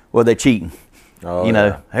successful, well, they're cheating. Oh,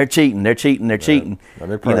 they're cheating. They're cheating. They're cheating. And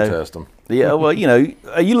they protest them. Yeah, well,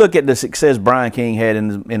 you look at the success Brian King had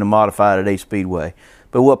in a modified at 8 Speedway.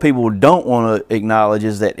 But what people don't want to acknowledge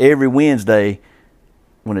is that every Wednesday,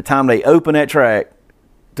 when the time they open that track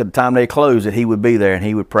to the time they close it, he would be there and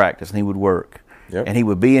he would practice and he would work. Yep. And he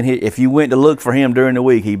would be if you went to look for him during the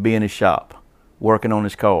week, he'd be in his shop working on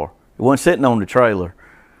his car. He wasn't sitting on the trailer.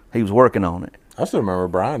 He was working on it. I still remember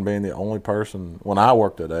Brian being the only person, when I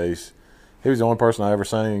worked at Ace, he was the only person I ever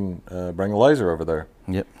seen bring a laser over there.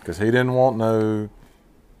 Yep. Because he didn't want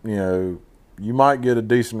you might get a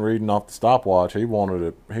decent reading off the stopwatch. He wanted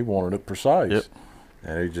it precise. Yep.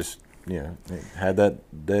 And he just, he had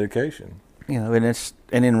that dedication.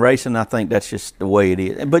 And in racing, I think that's just the way it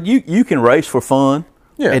is. But you can race for fun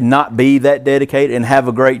and not be that dedicated and have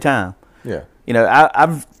a great time. Yeah.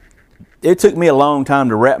 It took me a long time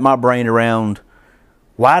to wrap my brain around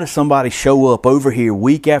why does somebody show up over here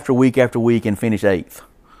week after week after week and finish 8th?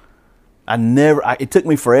 It took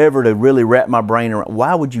me forever to really wrap my brain around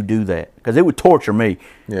why would you do that? Because it would torture me.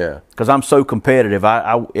 Yeah. Because I'm so competitive,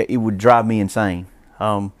 it would drive me insane.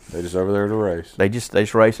 They're just over there to race. They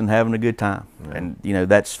just race and having a good time, and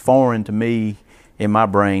that's foreign to me in my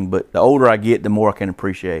brain. But the older I get, the more I can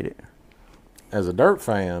appreciate it. As a dirt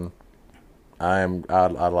fan, I'd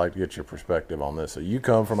like to get your perspective on this. So you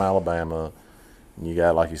come from Alabama, and you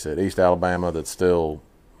got, like you said, East Alabama. That's still,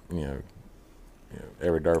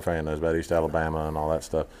 every dirt fan knows about East Alabama and all that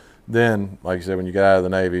stuff. Then, like you said, when you get out of the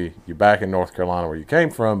Navy, you're back in North Carolina where you came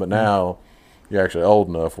from, but now you're actually old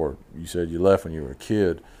enough where you said you left when you were a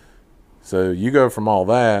kid. So you go from all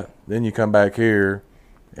that, then you come back here,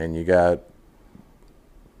 and you got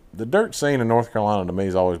the dirt scene in North Carolina. To me,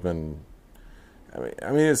 has always been. I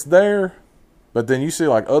mean, it's there, but then you see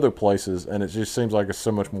like other places, and it just seems like it's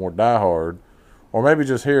so much more diehard, or maybe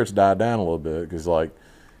just here it's died down a little bit because like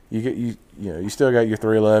you still got your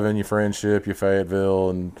 311, your Friendship, your Fayetteville,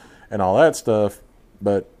 and all that stuff,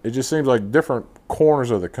 but it just seems like different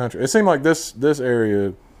corners of the country. It seemed like this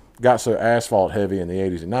area got so asphalt heavy in the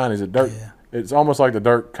 80s and 90s. It's almost like the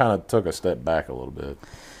dirt kind of took a step back a little bit.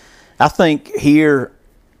 I think here,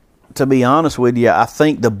 to be honest with you, I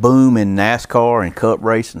think the boom in NASCAR and Cup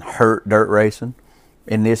racing hurt dirt racing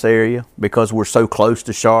in this area because we're so close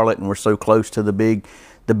to Charlotte and we're so close to the big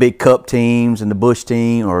Cup teams and the Busch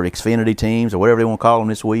team or Xfinity teams or whatever they want to call them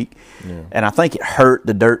this week. Yeah. And I think it hurt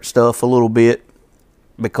the dirt stuff a little bit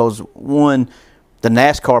because, one, the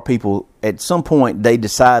NASCAR people, at some point, they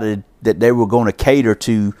decided that they were going to cater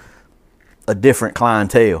to a different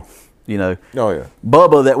clientele. Oh, yeah.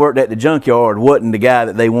 Bubba that worked at the junkyard wasn't the guy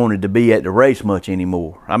that they wanted to be at the race much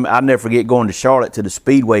anymore. I'll never forget going to Charlotte to the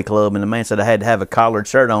Speedway Club, and the man said I had to have a collared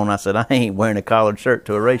shirt on. I said, I ain't wearing a collared shirt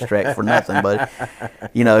to a racetrack for nothing, but,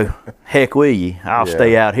 heck with you. I'll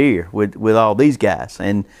stay out here with all these guys.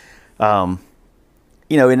 And,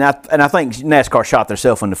 you know, and I think NASCAR shot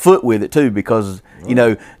themselves in the foot with it too, because you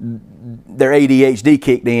know their ADHD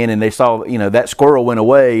kicked in and they saw, you know, that squirrel went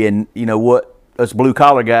away, and you know what, us blue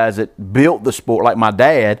collar guys that built the sport, like my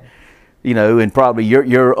dad, you know, and probably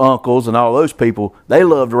your uncles and all those people, they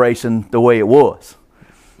loved racing the way it was.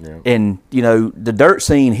 Yeah. And you know, the dirt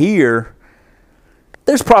scene here,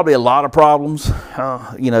 there's probably a lot of problems.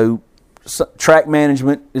 You know, track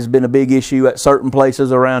management has been a big issue at certain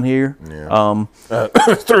places around here. Yeah.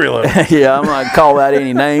 311. Yeah, I'm not gonna call out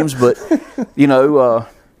any names, but you know,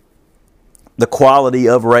 the quality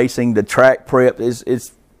of racing, the track prep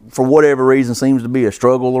is for whatever reason seems to be a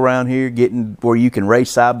struggle around here, getting where you can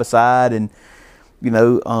race side by side, and you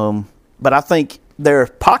know, but I think there are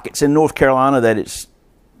pockets in North Carolina that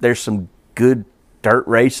there's some good dirt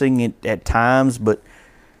racing at times, but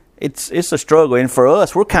it's a struggle. And for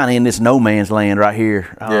us, we're kind of in this no man's land right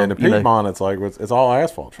here. Yeah, in the Piedmont, it's like it's all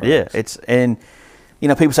asphalt tracks. Yeah, and you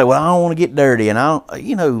know, people say, well, I don't want to get dirty, and I don't,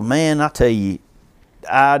 you know, man, I tell you,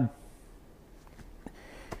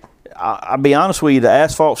 I'll be honest with you, the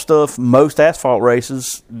asphalt stuff, most asphalt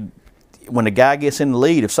races, when the guy gets in the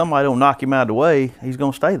lead, if somebody don't knock him out of the way, he's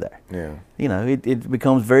going to stay there. Yeah. You know, it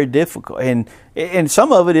becomes very difficult. And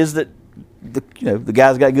some of it is that, you know, the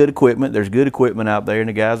guy's got good equipment. There's good equipment out there, and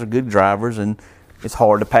the guys are good drivers, and it's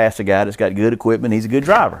hard to pass a guy that's got good equipment. He's a good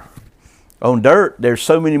driver. On dirt, there's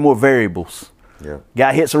so many more variables. Yeah.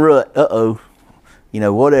 Guy hits a rut, you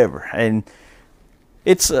know, whatever. And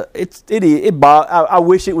I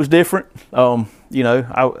wish it was different. You know,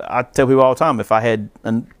 I tell people all the time, if I had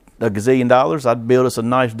a gazillion dollars, I'd build us a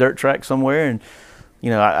nice dirt track somewhere, and you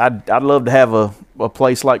know, I'd love to have a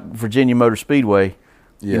place like Virginia Motor Speedway,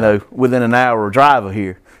 you know, within an hour drive of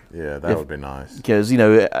here. Yeah, that would be nice. Because you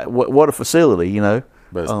know, what a facility, you know.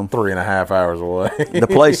 But it's 3.5 hours away. The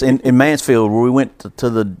place in Mansfield where we went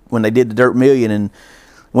to when they did the Dirt Million and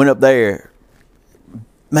went up there.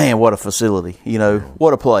 Man, what a facility, you know,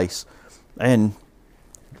 what a place. And,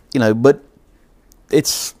 you know, but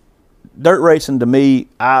it's dirt racing to me,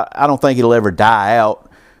 I don't think it'll ever die out.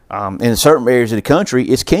 In certain areas of the country,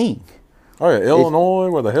 it's king. Oh, yeah, Illinois,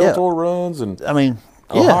 where the Hell Tour runs, and I mean,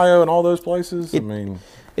 Ohio and all those places.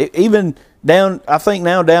 Even down, I think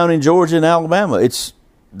now down in Georgia and Alabama,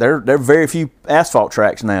 there are very few asphalt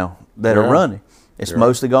tracks now that are running. It's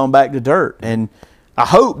mostly gone back to dirt. And I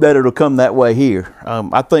hope that it'll come that way here.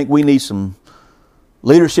 I think we need some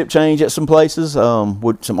leadership change at some places.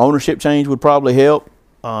 Some ownership change would probably help.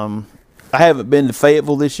 I haven't been to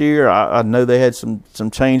Fayetteville this year. I know they had some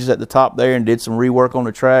changes at the top there and did some rework on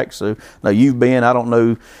the track. So now you've been. I don't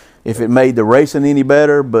know if it made the racing any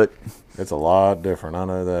better, but it's a lot different. I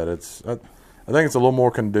know that I think it's a little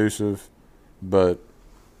more conducive, but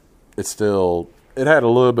it's still. It had a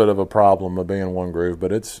little bit of a problem of being one groove,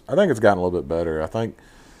 but I think it's gotten a little bit better. I think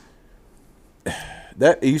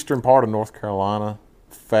that eastern part of North Carolina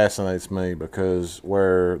fascinates me, because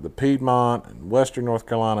where the Piedmont and western North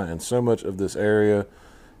Carolina and so much of this area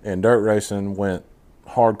and dirt racing went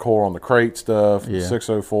hardcore on the crate stuff,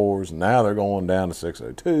 604s, and now they're going down to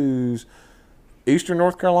 602s. Eastern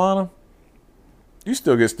North Carolina, you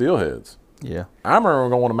still get steelheads. Yeah, I remember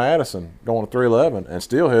going to Madison, going to 311, and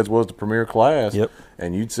steelheads was the premier class. Yep.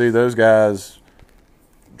 And you'd see those guys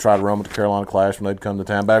try to run with the Carolina Clash when they'd come to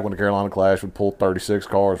town. Back when the Carolina Clash would pull 36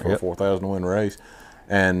 cars for a 4,000 to win race,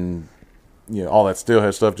 and you know all that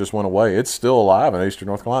steelhead stuff just went away. It's still alive in Eastern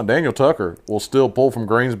North Carolina. Daniel Tucker will still pull from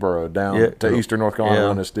Greensboro down to Eastern North Carolina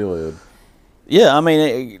on his steelhead. Yeah, I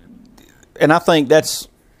mean, and I think that's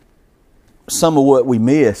some of what we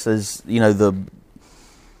miss is, you know,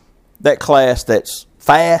 that class that's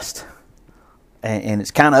fast and it's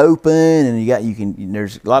kind of open, and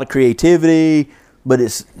there's a lot of creativity, but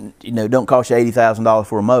it's, you know, don't cost you $80,000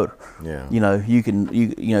 for a motor. Yeah. You know,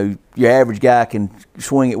 you know, your average guy can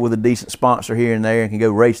swing it with a decent sponsor here and there and can go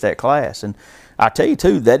race that class. And I tell you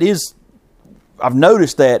too, I've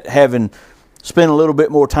noticed that having spent a little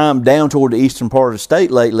bit more time down toward the eastern part of the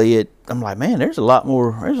state lately, I'm like, man, there's a lot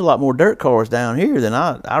more dirt cars down here than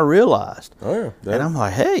I realized. Oh yeah. And I'm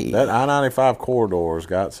like, hey, that I-95 corridor's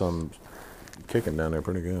got some kicking down there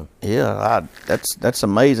pretty good. Yeah, that's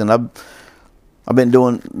amazing. I've been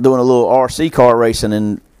doing a little RC car racing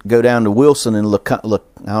and go down to Wilson and I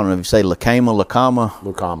don't know if you say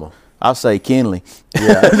Lucama. I'll say Kinley.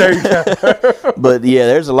 Yeah, there you go. But yeah,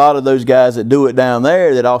 there's a lot of those guys that do it down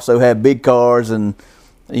there that also have big cars, and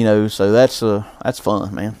you know, so that's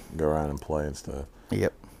fun, man. Go around and play and stuff.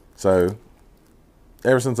 Yep. So,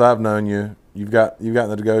 ever since I've known you, you've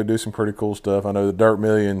gotten to go do some pretty cool stuff. I know the Dirt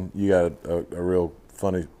Million, you got a real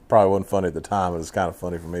funny. Probably wasn't funny at the time, but it's kind of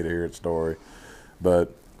funny for me to hear its story.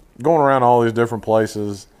 But going around all these different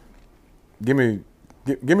places. Give me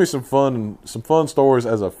some fun stories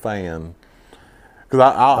as a fan.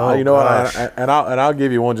 Because I'll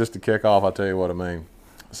give you one just to kick off. I'll tell you what I mean.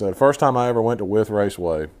 So the first time I ever went to With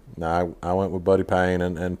Raceway, now I went with Buddy Payne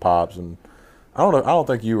and Pops, and I don't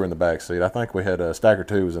think you were in the back seat. I think we had Stacker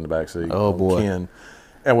 2 was in the back seat. Oh boy. Ken,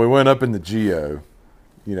 and we went up in the Geo.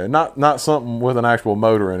 Not something with an actual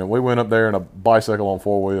motor in it. We went up there in a bicycle on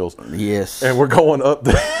 4 wheels. Yes. And we're going up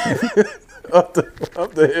the up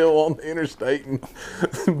the hill on the interstate, and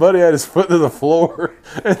Buddy had his foot to the floor,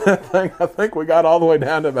 and that thing, I think we got all the way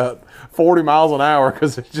down to about 40 miles an hour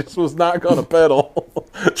because it just was not going to pedal.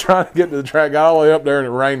 Trying to get to the track, got all the way up there, and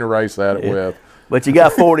it rained to race at it with. But you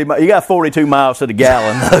got 42 miles to the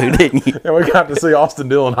gallon, though, didn't you? And we got to see Austin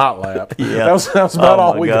Dillon hot lap. Yeah. That was about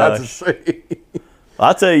all we got to see.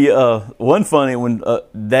 I'll tell you one funny when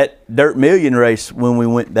that Dirt Million race when we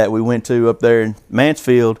went to up there in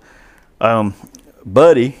Mansfield.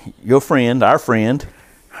 Buddy, your friend, our friend,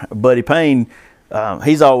 Buddy Payne,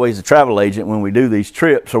 he's always a travel agent when we do these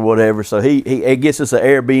trips or whatever. So he gets us an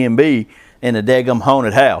Airbnb in a daggum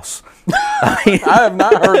haunted house. I have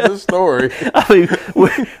not heard this story. I mean,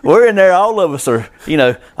 we're in there. All of us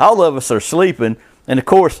are sleeping. And of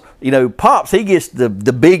course, Pops, he gets the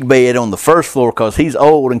big bed on the first floor because he's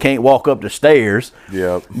old and can't walk up the stairs.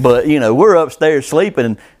 Yep. But, we're upstairs sleeping,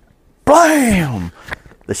 and blam!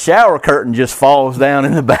 The shower curtain just falls down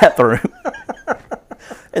in the bathroom.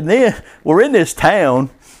 And then we're in this town,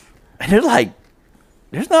 and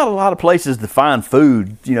there's not a lot of places to find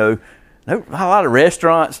food, not a lot of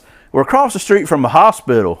restaurants. We're across the street from a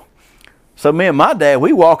hospital. So me and my dad,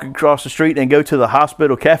 we walk across the street and go to the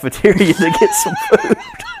hospital cafeteria to get some food.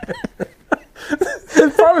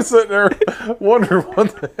 He's probably sitting there wondering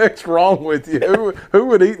what the heck's wrong with you. Who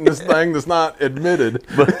would eat in this thing that's not admitted?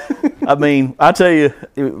 But I mean, I tell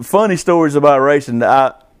you, funny stories about racing.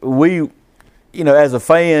 We, as a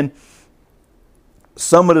fan,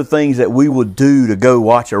 some of the things that we would do to go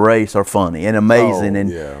watch a race are funny and amazing.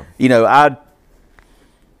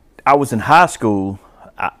 I was in high school,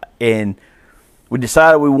 and we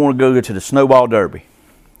decided we want to go to the Snowball Derby.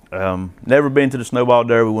 Never been to the Snowball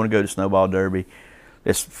Derby. We want to go to the Snowball Derby.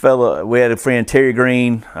 This fella, we had a friend, Terry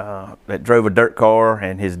Green, that drove a dirt car,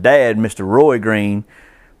 and his dad, Mr. Roy Green,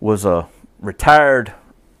 was a retired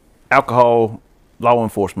alcohol law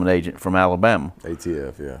enforcement agent from Alabama.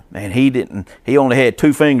 ATF, yeah. And he only had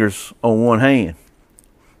 2 fingers on one hand.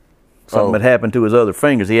 Something had happened to his other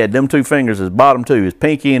fingers. He had them 2 fingers, his bottom 2, his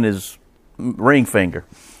pinky and his ring finger.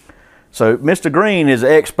 So Mr. Green is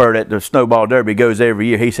an expert at the Snowball Derby. He goes every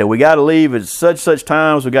year. He said, we got to leave at such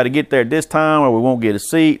times. We got to get there at this time or we won't get a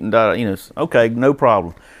seat. And okay, no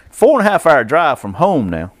problem. 4.5 hour drive from home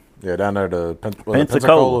now. Yeah, down there to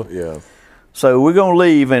Pensacola. Yeah. So we're going to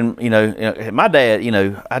leave, and, my dad,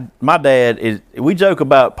 we joke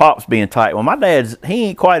about Pops being tight. Well, my he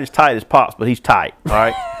ain't quite as tight as Pops, but he's tight, all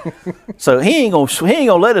right? So he ain't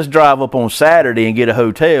gonna let us drive up on Saturday and get a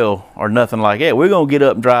hotel or nothing like that. We're going to get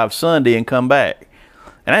up and drive Sunday and come back.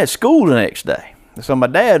 And I had school the next day. So my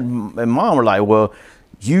dad and mom were like, well,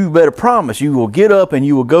 you better promise you will get up and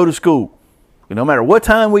you will go to school. No matter what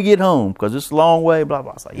time we get home, because it's a long way, blah,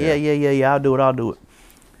 blah. I was like, yeah, I'll do it.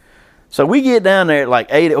 So we get down there at like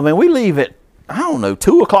 8. I mean, we leave at,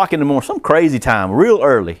 2 o'clock in the morning, some crazy time, real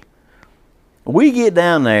early. We get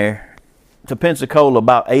down there to Pensacola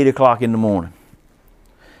about 8 o'clock in the morning.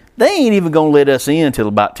 They ain't even going to let us in until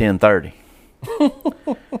about 10:30.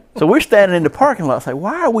 So we're standing in the parking lot. I say,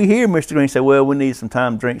 why are we here, Mr. Green? He said, well, we need some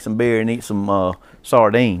time to drink some beer and eat some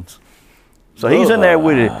sardines. So he's in there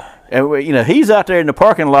with it. And, he's out there in the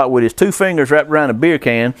parking lot with his 2 fingers wrapped around a beer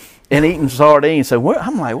can and eating sardines. So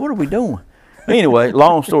I'm like, what are we doing? Anyway,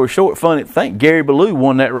 long story short, funny. I think Gary Ballou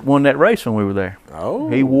won that race when we were there. Oh,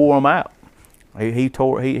 he wore them out. He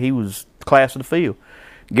was class of the field.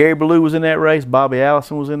 Gary Ballou was in that race. Bobby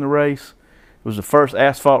Allison was in the race. It was the first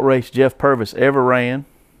asphalt race Jeff Purvis ever ran.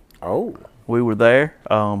 Oh, we were there.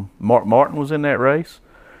 Mark Martin was in that race.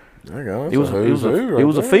 There you go. It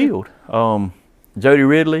was a field. Jody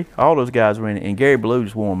Ridley, all those guys were in it, and Gary Ballou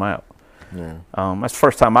just wore them out. Yeah. That's the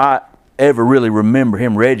first time I ever really remember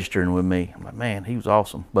him registering with me. I'm like, man, he was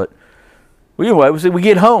awesome. But anyway, we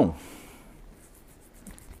get home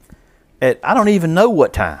at I don't even know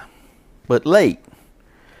what time, but late.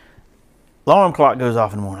 Alarm clock goes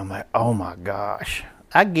off in the morning. I'm like, oh my gosh.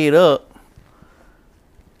 I get up,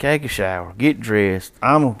 take a shower, get dressed.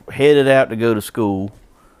 I'm headed out to go to school.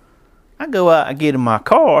 I go out, I get in my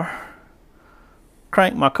car,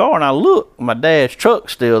 crank my car, and I look, my dad's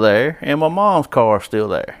truck's still there, and my mom's car's still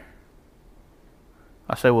there.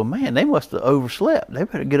 I said, well, man, they must have overslept. They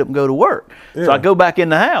better get up and go to work. Yeah. So I go back in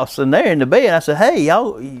the house, and they're in the bed. I said, hey,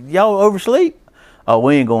 y'all oversleep? Oh,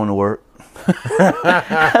 we ain't going to work.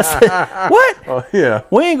 I said, what? Oh, yeah.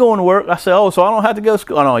 We ain't going to work. I said, oh, so I don't have to go to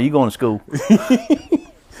school? Oh, no, you going to school.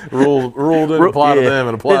 Rule didn't apply to them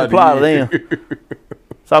and applied to you. them.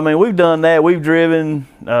 So, I mean, we've done that. We've driven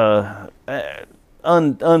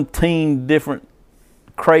umpteen different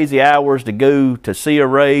crazy hours to go to see a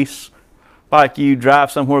race. Like you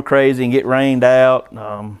drive somewhere crazy and get rained out.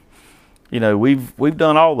 You know, we've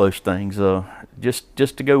done all those things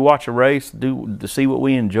just to go watch a race, to see what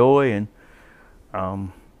we enjoy, and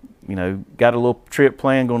you know, got a little trip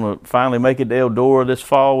planned. Going to finally make it to Eldora this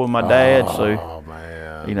fall with my dad. Oh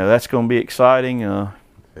man! You know, that's going to be exciting. Yeah.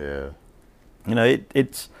 You know,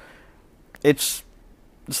 it's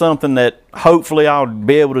something that hopefully I'll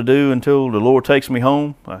be able to do until the Lord takes me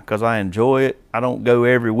home, because I enjoy it. I don't go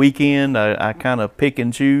every weekend. I kind of pick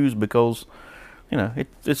and choose because, you know,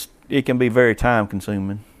 it can be very time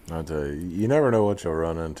consuming. I tell you, you never know what you'll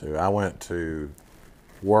run into. I went to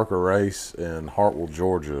work a race in Hartwell,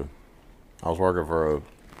 Georgia. I was working for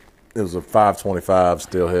it was a 525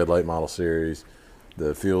 Steelhead late model series,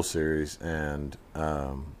 the Fuel Series, and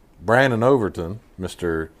Brandon Overton,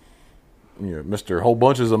 Mr. Whole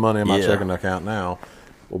bunches of money in my checking account now.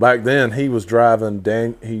 Well, back then he was driving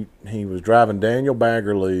he was driving Daniel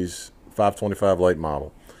Baggerly's 525 late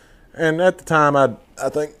model, and at the time I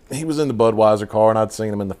think he was in the Budweiser car, and I'd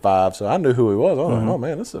seen him in the 5, so I knew who he was. I was like, oh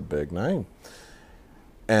man, this is a big name.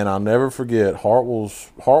 And I'll never forget, Hartwell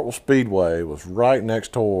Speedway was right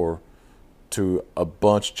next door to a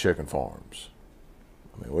bunch of chicken farms.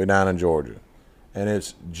 I mean, we're down in Georgia, and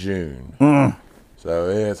it's June. So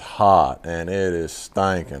it's hot, and it is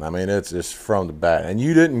stinking. I mean, it's just from the back. And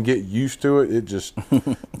you didn't get used to it. It just,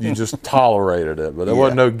 you just tolerated it. But there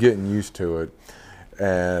wasn't no getting used to it.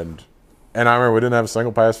 And I remember we didn't have a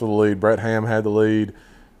single pass for the lead. Brett Ham had the lead.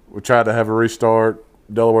 We tried to have a restart,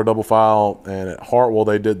 Delaware double file. And at Hartwell,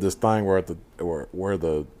 they did this thing where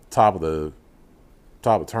the top of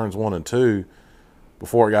turns 1 and 2,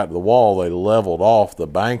 before it got to the wall, they leveled off the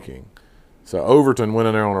banking. So Overton went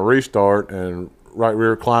in there on a restart, and right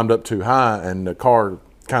rear climbed up too high, and the car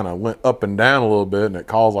kind of went up and down a little bit, and it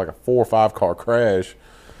caused like a 4 or 5 car crash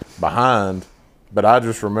behind. But I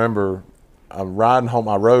just remember I'm riding home.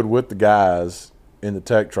 I rode with the guys in the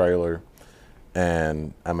tech trailer,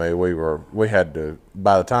 and I mean we had to,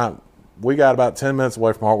 by the time we got about 10 minutes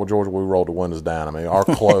away from Hartwell, Georgia, we rolled the windows down. I mean, our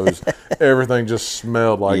clothes, everything just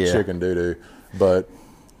smelled like chicken doo-doo. But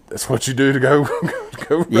that's what you do to go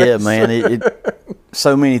race. Yeah, man.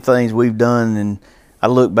 So many things we've done, and I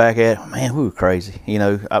look back at, man, we were crazy. You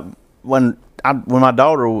know, when my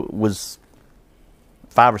daughter was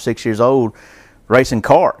 5 or 6 years old, racing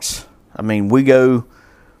karts. I mean, we go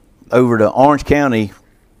over to Orange County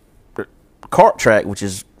kart track, which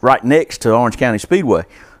is right next to Orange County Speedway.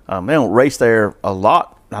 They don't race there a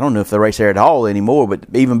lot. I don't know if they race there at all anymore, but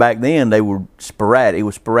even back then they were sporadic. It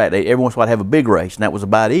was sporadic. Every once in a while they'd have a big race, and that was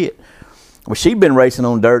about it. Well, she'd been racing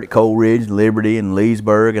on dirt at Coal Ridge, Liberty, and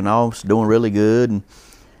Leesburg, and all, doing really good. And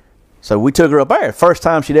so we took her up there. First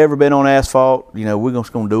time she'd ever been on asphalt. You know, we're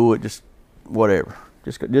just going to do it, just whatever,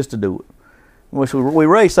 just to do it. So we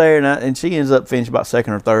raced there, and she ends up finishing about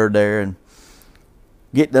second or third there, and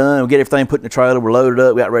get done. We get everything put in the trailer. We're loaded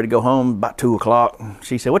up. We got ready to go home about 2 o'clock.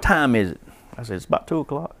 She said, what time is it? I said, it's about 2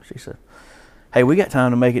 o'clock. She said, hey, we got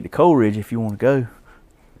time to make it to Coal Ridge if you want to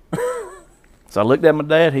go. So I looked at my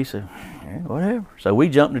dad. He said, yeah, whatever. So we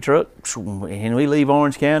jumped in the truck, and we leave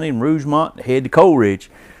Orange County and Rougemont, head to Coal Ridge.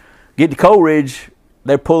 Get to Coal Ridge,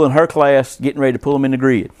 they're pulling her class, getting ready to pull them in the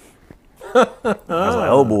grid. I was like,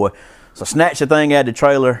 oh, boy. So snatched the thing out of the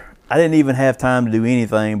trailer. I didn't even have time to do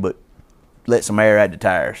anything but let some air out the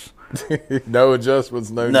tires. No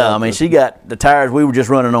adjustments, no nothing. I mean, she got the tires. We were just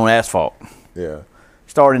running on asphalt. Yeah.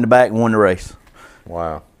 Started in the back and won the race.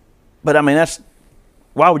 Wow. But, I mean,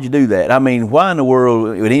 why would you do that? I mean, why in the world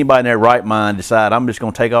would anybody in their right mind decide I'm just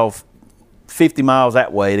going to take off 50 miles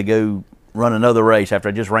that way to go run another race after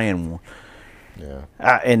I just ran one? Yeah.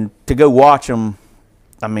 And to go watch them,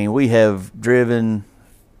 I mean, we have driven,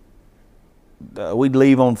 we'd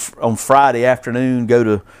leave on Friday afternoon, go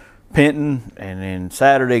to Penton, and then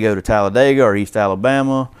Saturday go to Talladega or East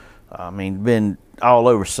Alabama. I mean, been all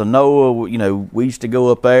over Sonoa. You know, we used to go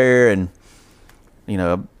up there, and, you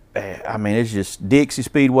know, I mean, it's just Dixie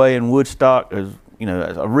Speedway and Woodstock is, you know,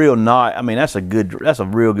 a real night. I mean, that's a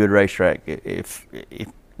real good racetrack. If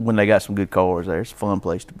when they got some good cars there, it's a fun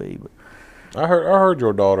place to be. But I heard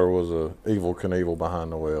your daughter was a Evel Knievel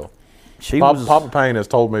behind the wheel. Papa Payne has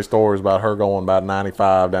told me stories about her going about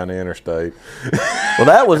 95 down the interstate. Well,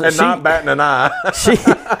 that was and not batting an eye.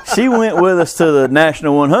 she went with us to the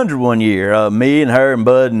National 100 one year. Me and her and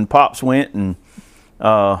Bud and Pops went, and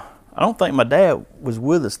I don't think my dad was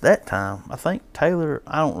with us that time. I think Taylor.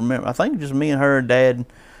 I don't remember. I think just me and her and Dad.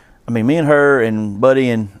 I mean, me and her and Buddy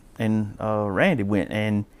and Randy went,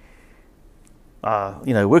 and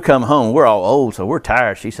we're coming home. We're all old, so we're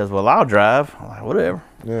tired. She says, "Well, I'll drive." I'm like, whatever.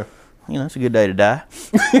 Yeah. It's a good day to die.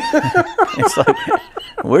 It's like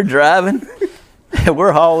we're driving, and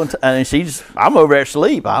we're hauling, and I'm over there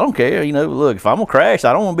asleep. I don't care. Look, if I'm gonna crash,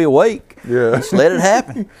 I don't want to be awake. Yeah. Just let it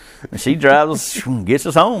happen. And she drives us, gets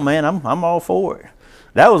us home, man. I'm all for it.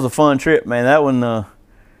 That was a fun trip, man. That one,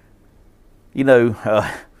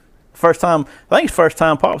 first time. I think it's the first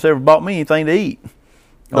time Pops ever bought me anything to eat.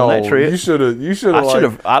 On that trip. You should have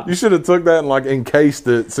took that and encased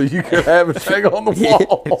it so you could have it hang on the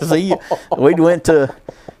wall. See, we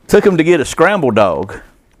took him to get a scramble dog.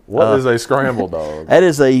 What is a scramble dog? That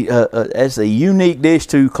is a unique dish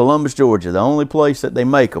to Columbus, Georgia. The only place that they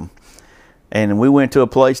make them. And we went to a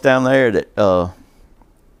place down there that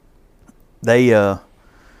they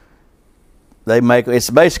make. It's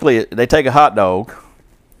basically they take a hot dog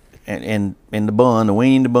and in the bun, the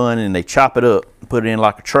weenie in the bun, and they chop it up and put it in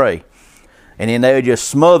like a tray. And then they would just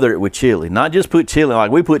smother it with chili. Not just put chili,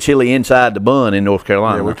 like we put chili inside the bun in North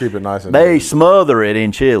Carolina. Yeah, we keep it nice and They smother it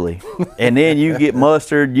in chili. And then you get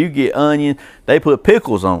mustard, you get onion. They put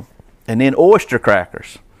pickles on. And then oyster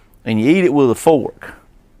crackers. And you eat it with a fork.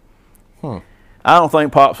 I don't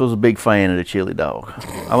think Pops was a big fan of the chili dog.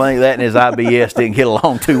 I think that and his IBS didn't get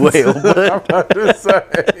along too well. I'm about to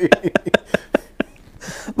say.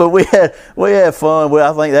 But we had fun.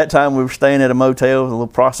 Well, I think that time we were staying at a motel. A little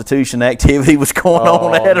prostitution activity was going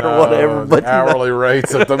on at it or whatever. But hourly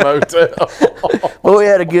rates at the motel. Well, we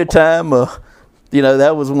had a good time.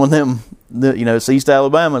 That was one of them. It's East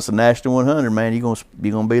Alabama. It's a National 100. Man, you're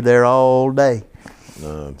gonna be there all day.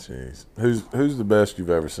 Oh, jeez. Who's the best you've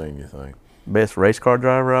ever seen? You think? Best race car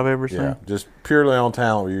driver I've ever seen. Yeah, just purely on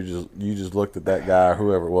talent. Where you just looked at that guy,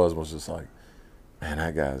 whoever it was just like, man,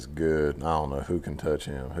 that guy's good. I don't know who can touch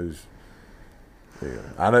him.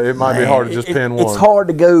 I know it might be hard to just pin one. It's hard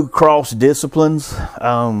to go cross disciplines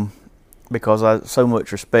because I have so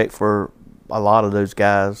much respect for a lot of those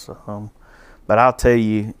guys. But I'll tell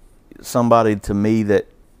you, somebody to me that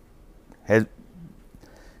has,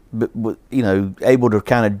 able to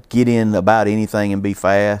kind of get in about anything and be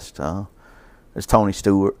fast is Tony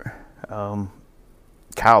Stewart.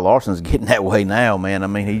 Kyle Larson's getting that way now, man. I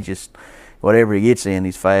mean, he just whatever he gets in,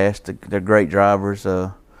 he's fast. They're great drivers.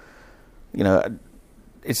 It's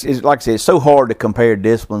like I said, it's so hard to compare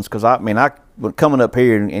disciplines because when coming up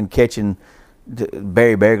here and catching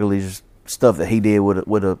Barry Begley's stuff that he did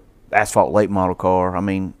with a asphalt late model car. I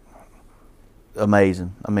mean,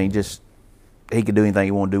 amazing. I mean, just he could do anything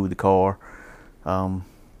he wanted to do with the car.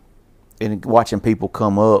 And watching people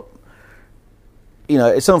come up,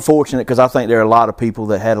 it's unfortunate because I think there are a lot of people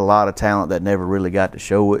that had a lot of talent that never really got to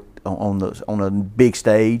show it on a big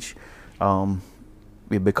stage,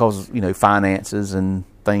 because finances and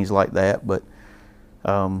things like that. But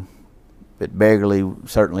Begley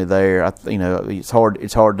certainly there. It's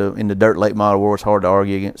hard to in the dirt late model world. It's hard to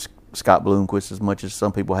argue against Scott Bloomquist as much as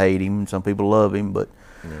some people hate him, some people love him. But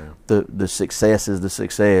the success is the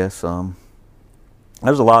success.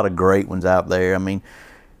 There's a lot of great ones out there. I mean,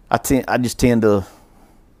 I just tend to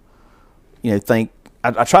think.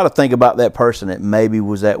 I try to think about that person that maybe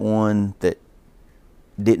was that one that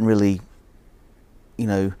didn't really,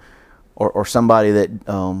 or somebody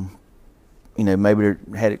that, maybe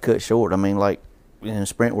had it cut short. I mean, like in the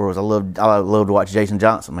sprint world, I love to watch Jason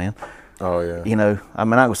Johnson, man. Oh yeah. I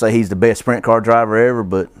mean, I would say he's the best sprint car driver ever,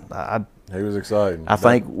 but he was exciting. I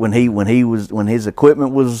think when his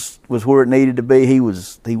equipment was where it needed to be, he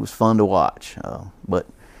was fun to watch. But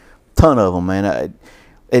ton of them, man.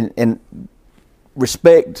 And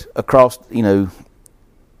respect across,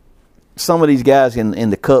 some of these guys in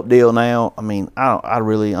the Cup deal now. I mean, I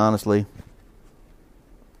really honestly.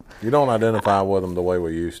 You don't identify with them the way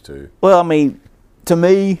we used to. Well, I mean, to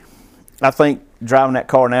me, I think driving that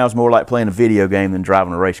car now is more like playing a video game than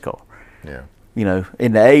driving a race car. Yeah.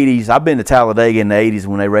 In the 80s, I've been to Talladega in the 80s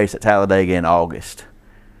when they raced at Talladega in August.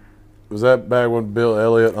 Was that back when Bill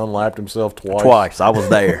Elliott unlapped himself twice? Twice. I was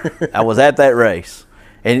there. I was at that race.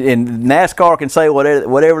 And NASCAR can say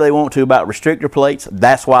whatever they want to about restrictor plates.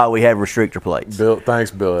 That's why we have restrictor plates.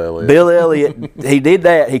 Thanks, Bill Elliott. Bill Elliott, he did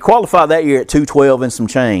that. He qualified that year at 212 and some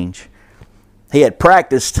change. He had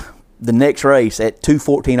practiced the next race at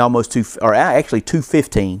 214, almost 2, or actually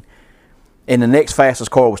 215. and the next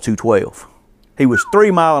fastest car was 212. He was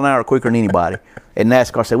 3 miles an hour quicker than anybody. And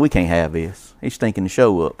NASCAR said, we can't have this. He's stinking the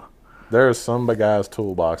show up. There is some guy's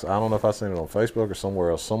toolbox. I don't know if I seen it on Facebook or somewhere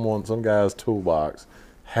else. Some guy's toolbox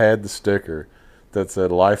had the sticker that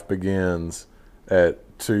said "Life begins at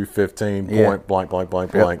 2:15 point blank blank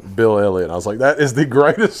blank blank." Bill Elliott. And I was like, that is the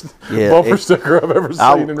greatest bumper sticker I've ever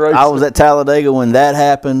seen in racing. I was at Talladega when that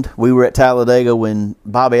happened. We were at Talladega when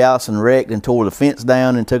Bobby Allison wrecked and tore the fence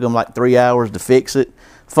down and took him like 3 hours to fix it.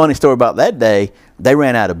 Funny story about that day, they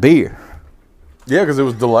ran out of beer. Yeah, because it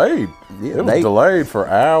was delayed. Yeah, it was delayed for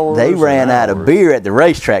hours. They ran out of beer at the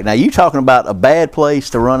racetrack. Now, you talking about a bad place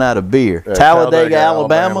to run out of beer. Talladega,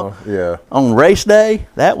 Alabama. Yeah. On race day,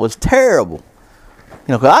 that was terrible.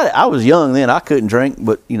 You know, 'cause I was young then. I couldn't drink,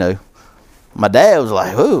 but, you know, my dad was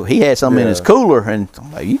like, ooh, he had something in his cooler. And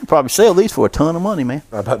I'm like, you could probably sell these for a ton of money, man.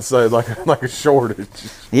 I was about to say, like a shortage.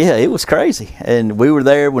 Yeah, it was crazy. And we were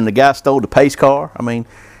there when the guy stole the pace car. I mean,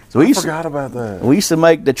 so I forgot about that. We used to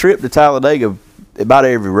make the trip to Talladega about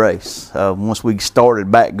every race once we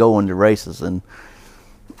started back going to races. And,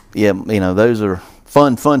 yeah, you know, those are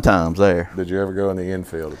fun times there. Did you ever go in the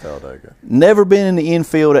infield at Talladega? Never been in the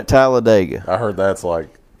infield at Talladega. I heard that's like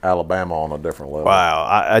Alabama on a different level.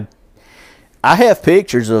 Wow. I have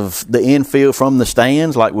pictures of the infield from the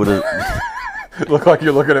stands, like with a... Look like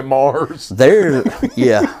you're looking at Mars. There,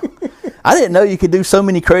 yeah. I didn't know you could do so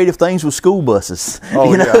many creative things with school buses.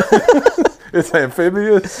 Oh, you know? yeah. It's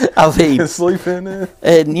amphibious. I mean, you sleep in it.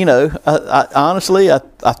 And, you know, I honestly, I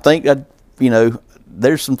think, you know,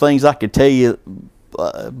 there's some things I could tell you,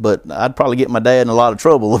 but I'd probably get my dad in a lot of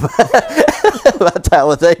trouble about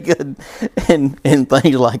Talladega and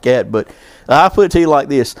things like that. But I'll put it to you like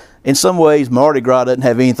this. In some ways, Mardi Gras doesn't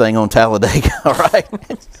have anything on Talladega, all right?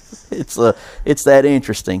 It's that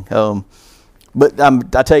interesting. But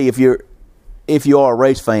I tell you, if you are a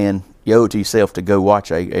race fan, you owe it to yourself to go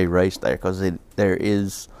watch a race there, because there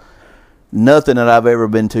is nothing that I've ever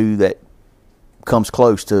been to that comes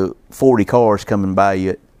close to 40 cars coming by you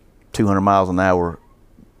at 200 miles an hour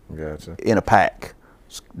in a pack.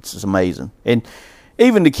 It's amazing. And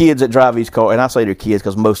even the kids that drive these cars, and I say they're kids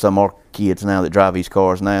because most of them are kids now that drive these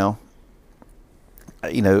cars now,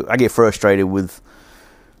 you know, I get frustrated with,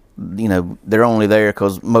 you know, they're only there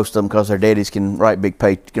because most of them, because their daddies can write big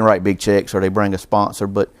checks, or they bring a sponsor,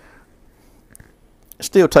 but it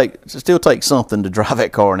still takes something to drive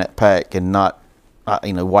that car in that pack and not,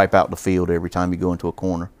 you know, wipe out the field every time you go into a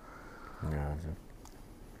corner. Gotcha.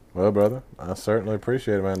 Well, brother, I certainly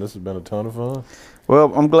appreciate it, man. This has been a ton of fun.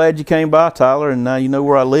 Well, I'm glad you came by, Tyler, and now you know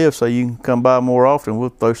where I live, so you can come by more often. We'll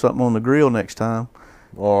throw something on the grill next time.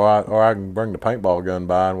 Or I can bring the paintball gun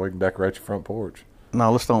by and we can decorate your front porch.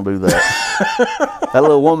 No, let's don't do that. That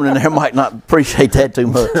little woman in there might not appreciate that too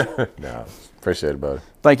much. No, appreciate it, buddy.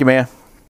 Thank you, man.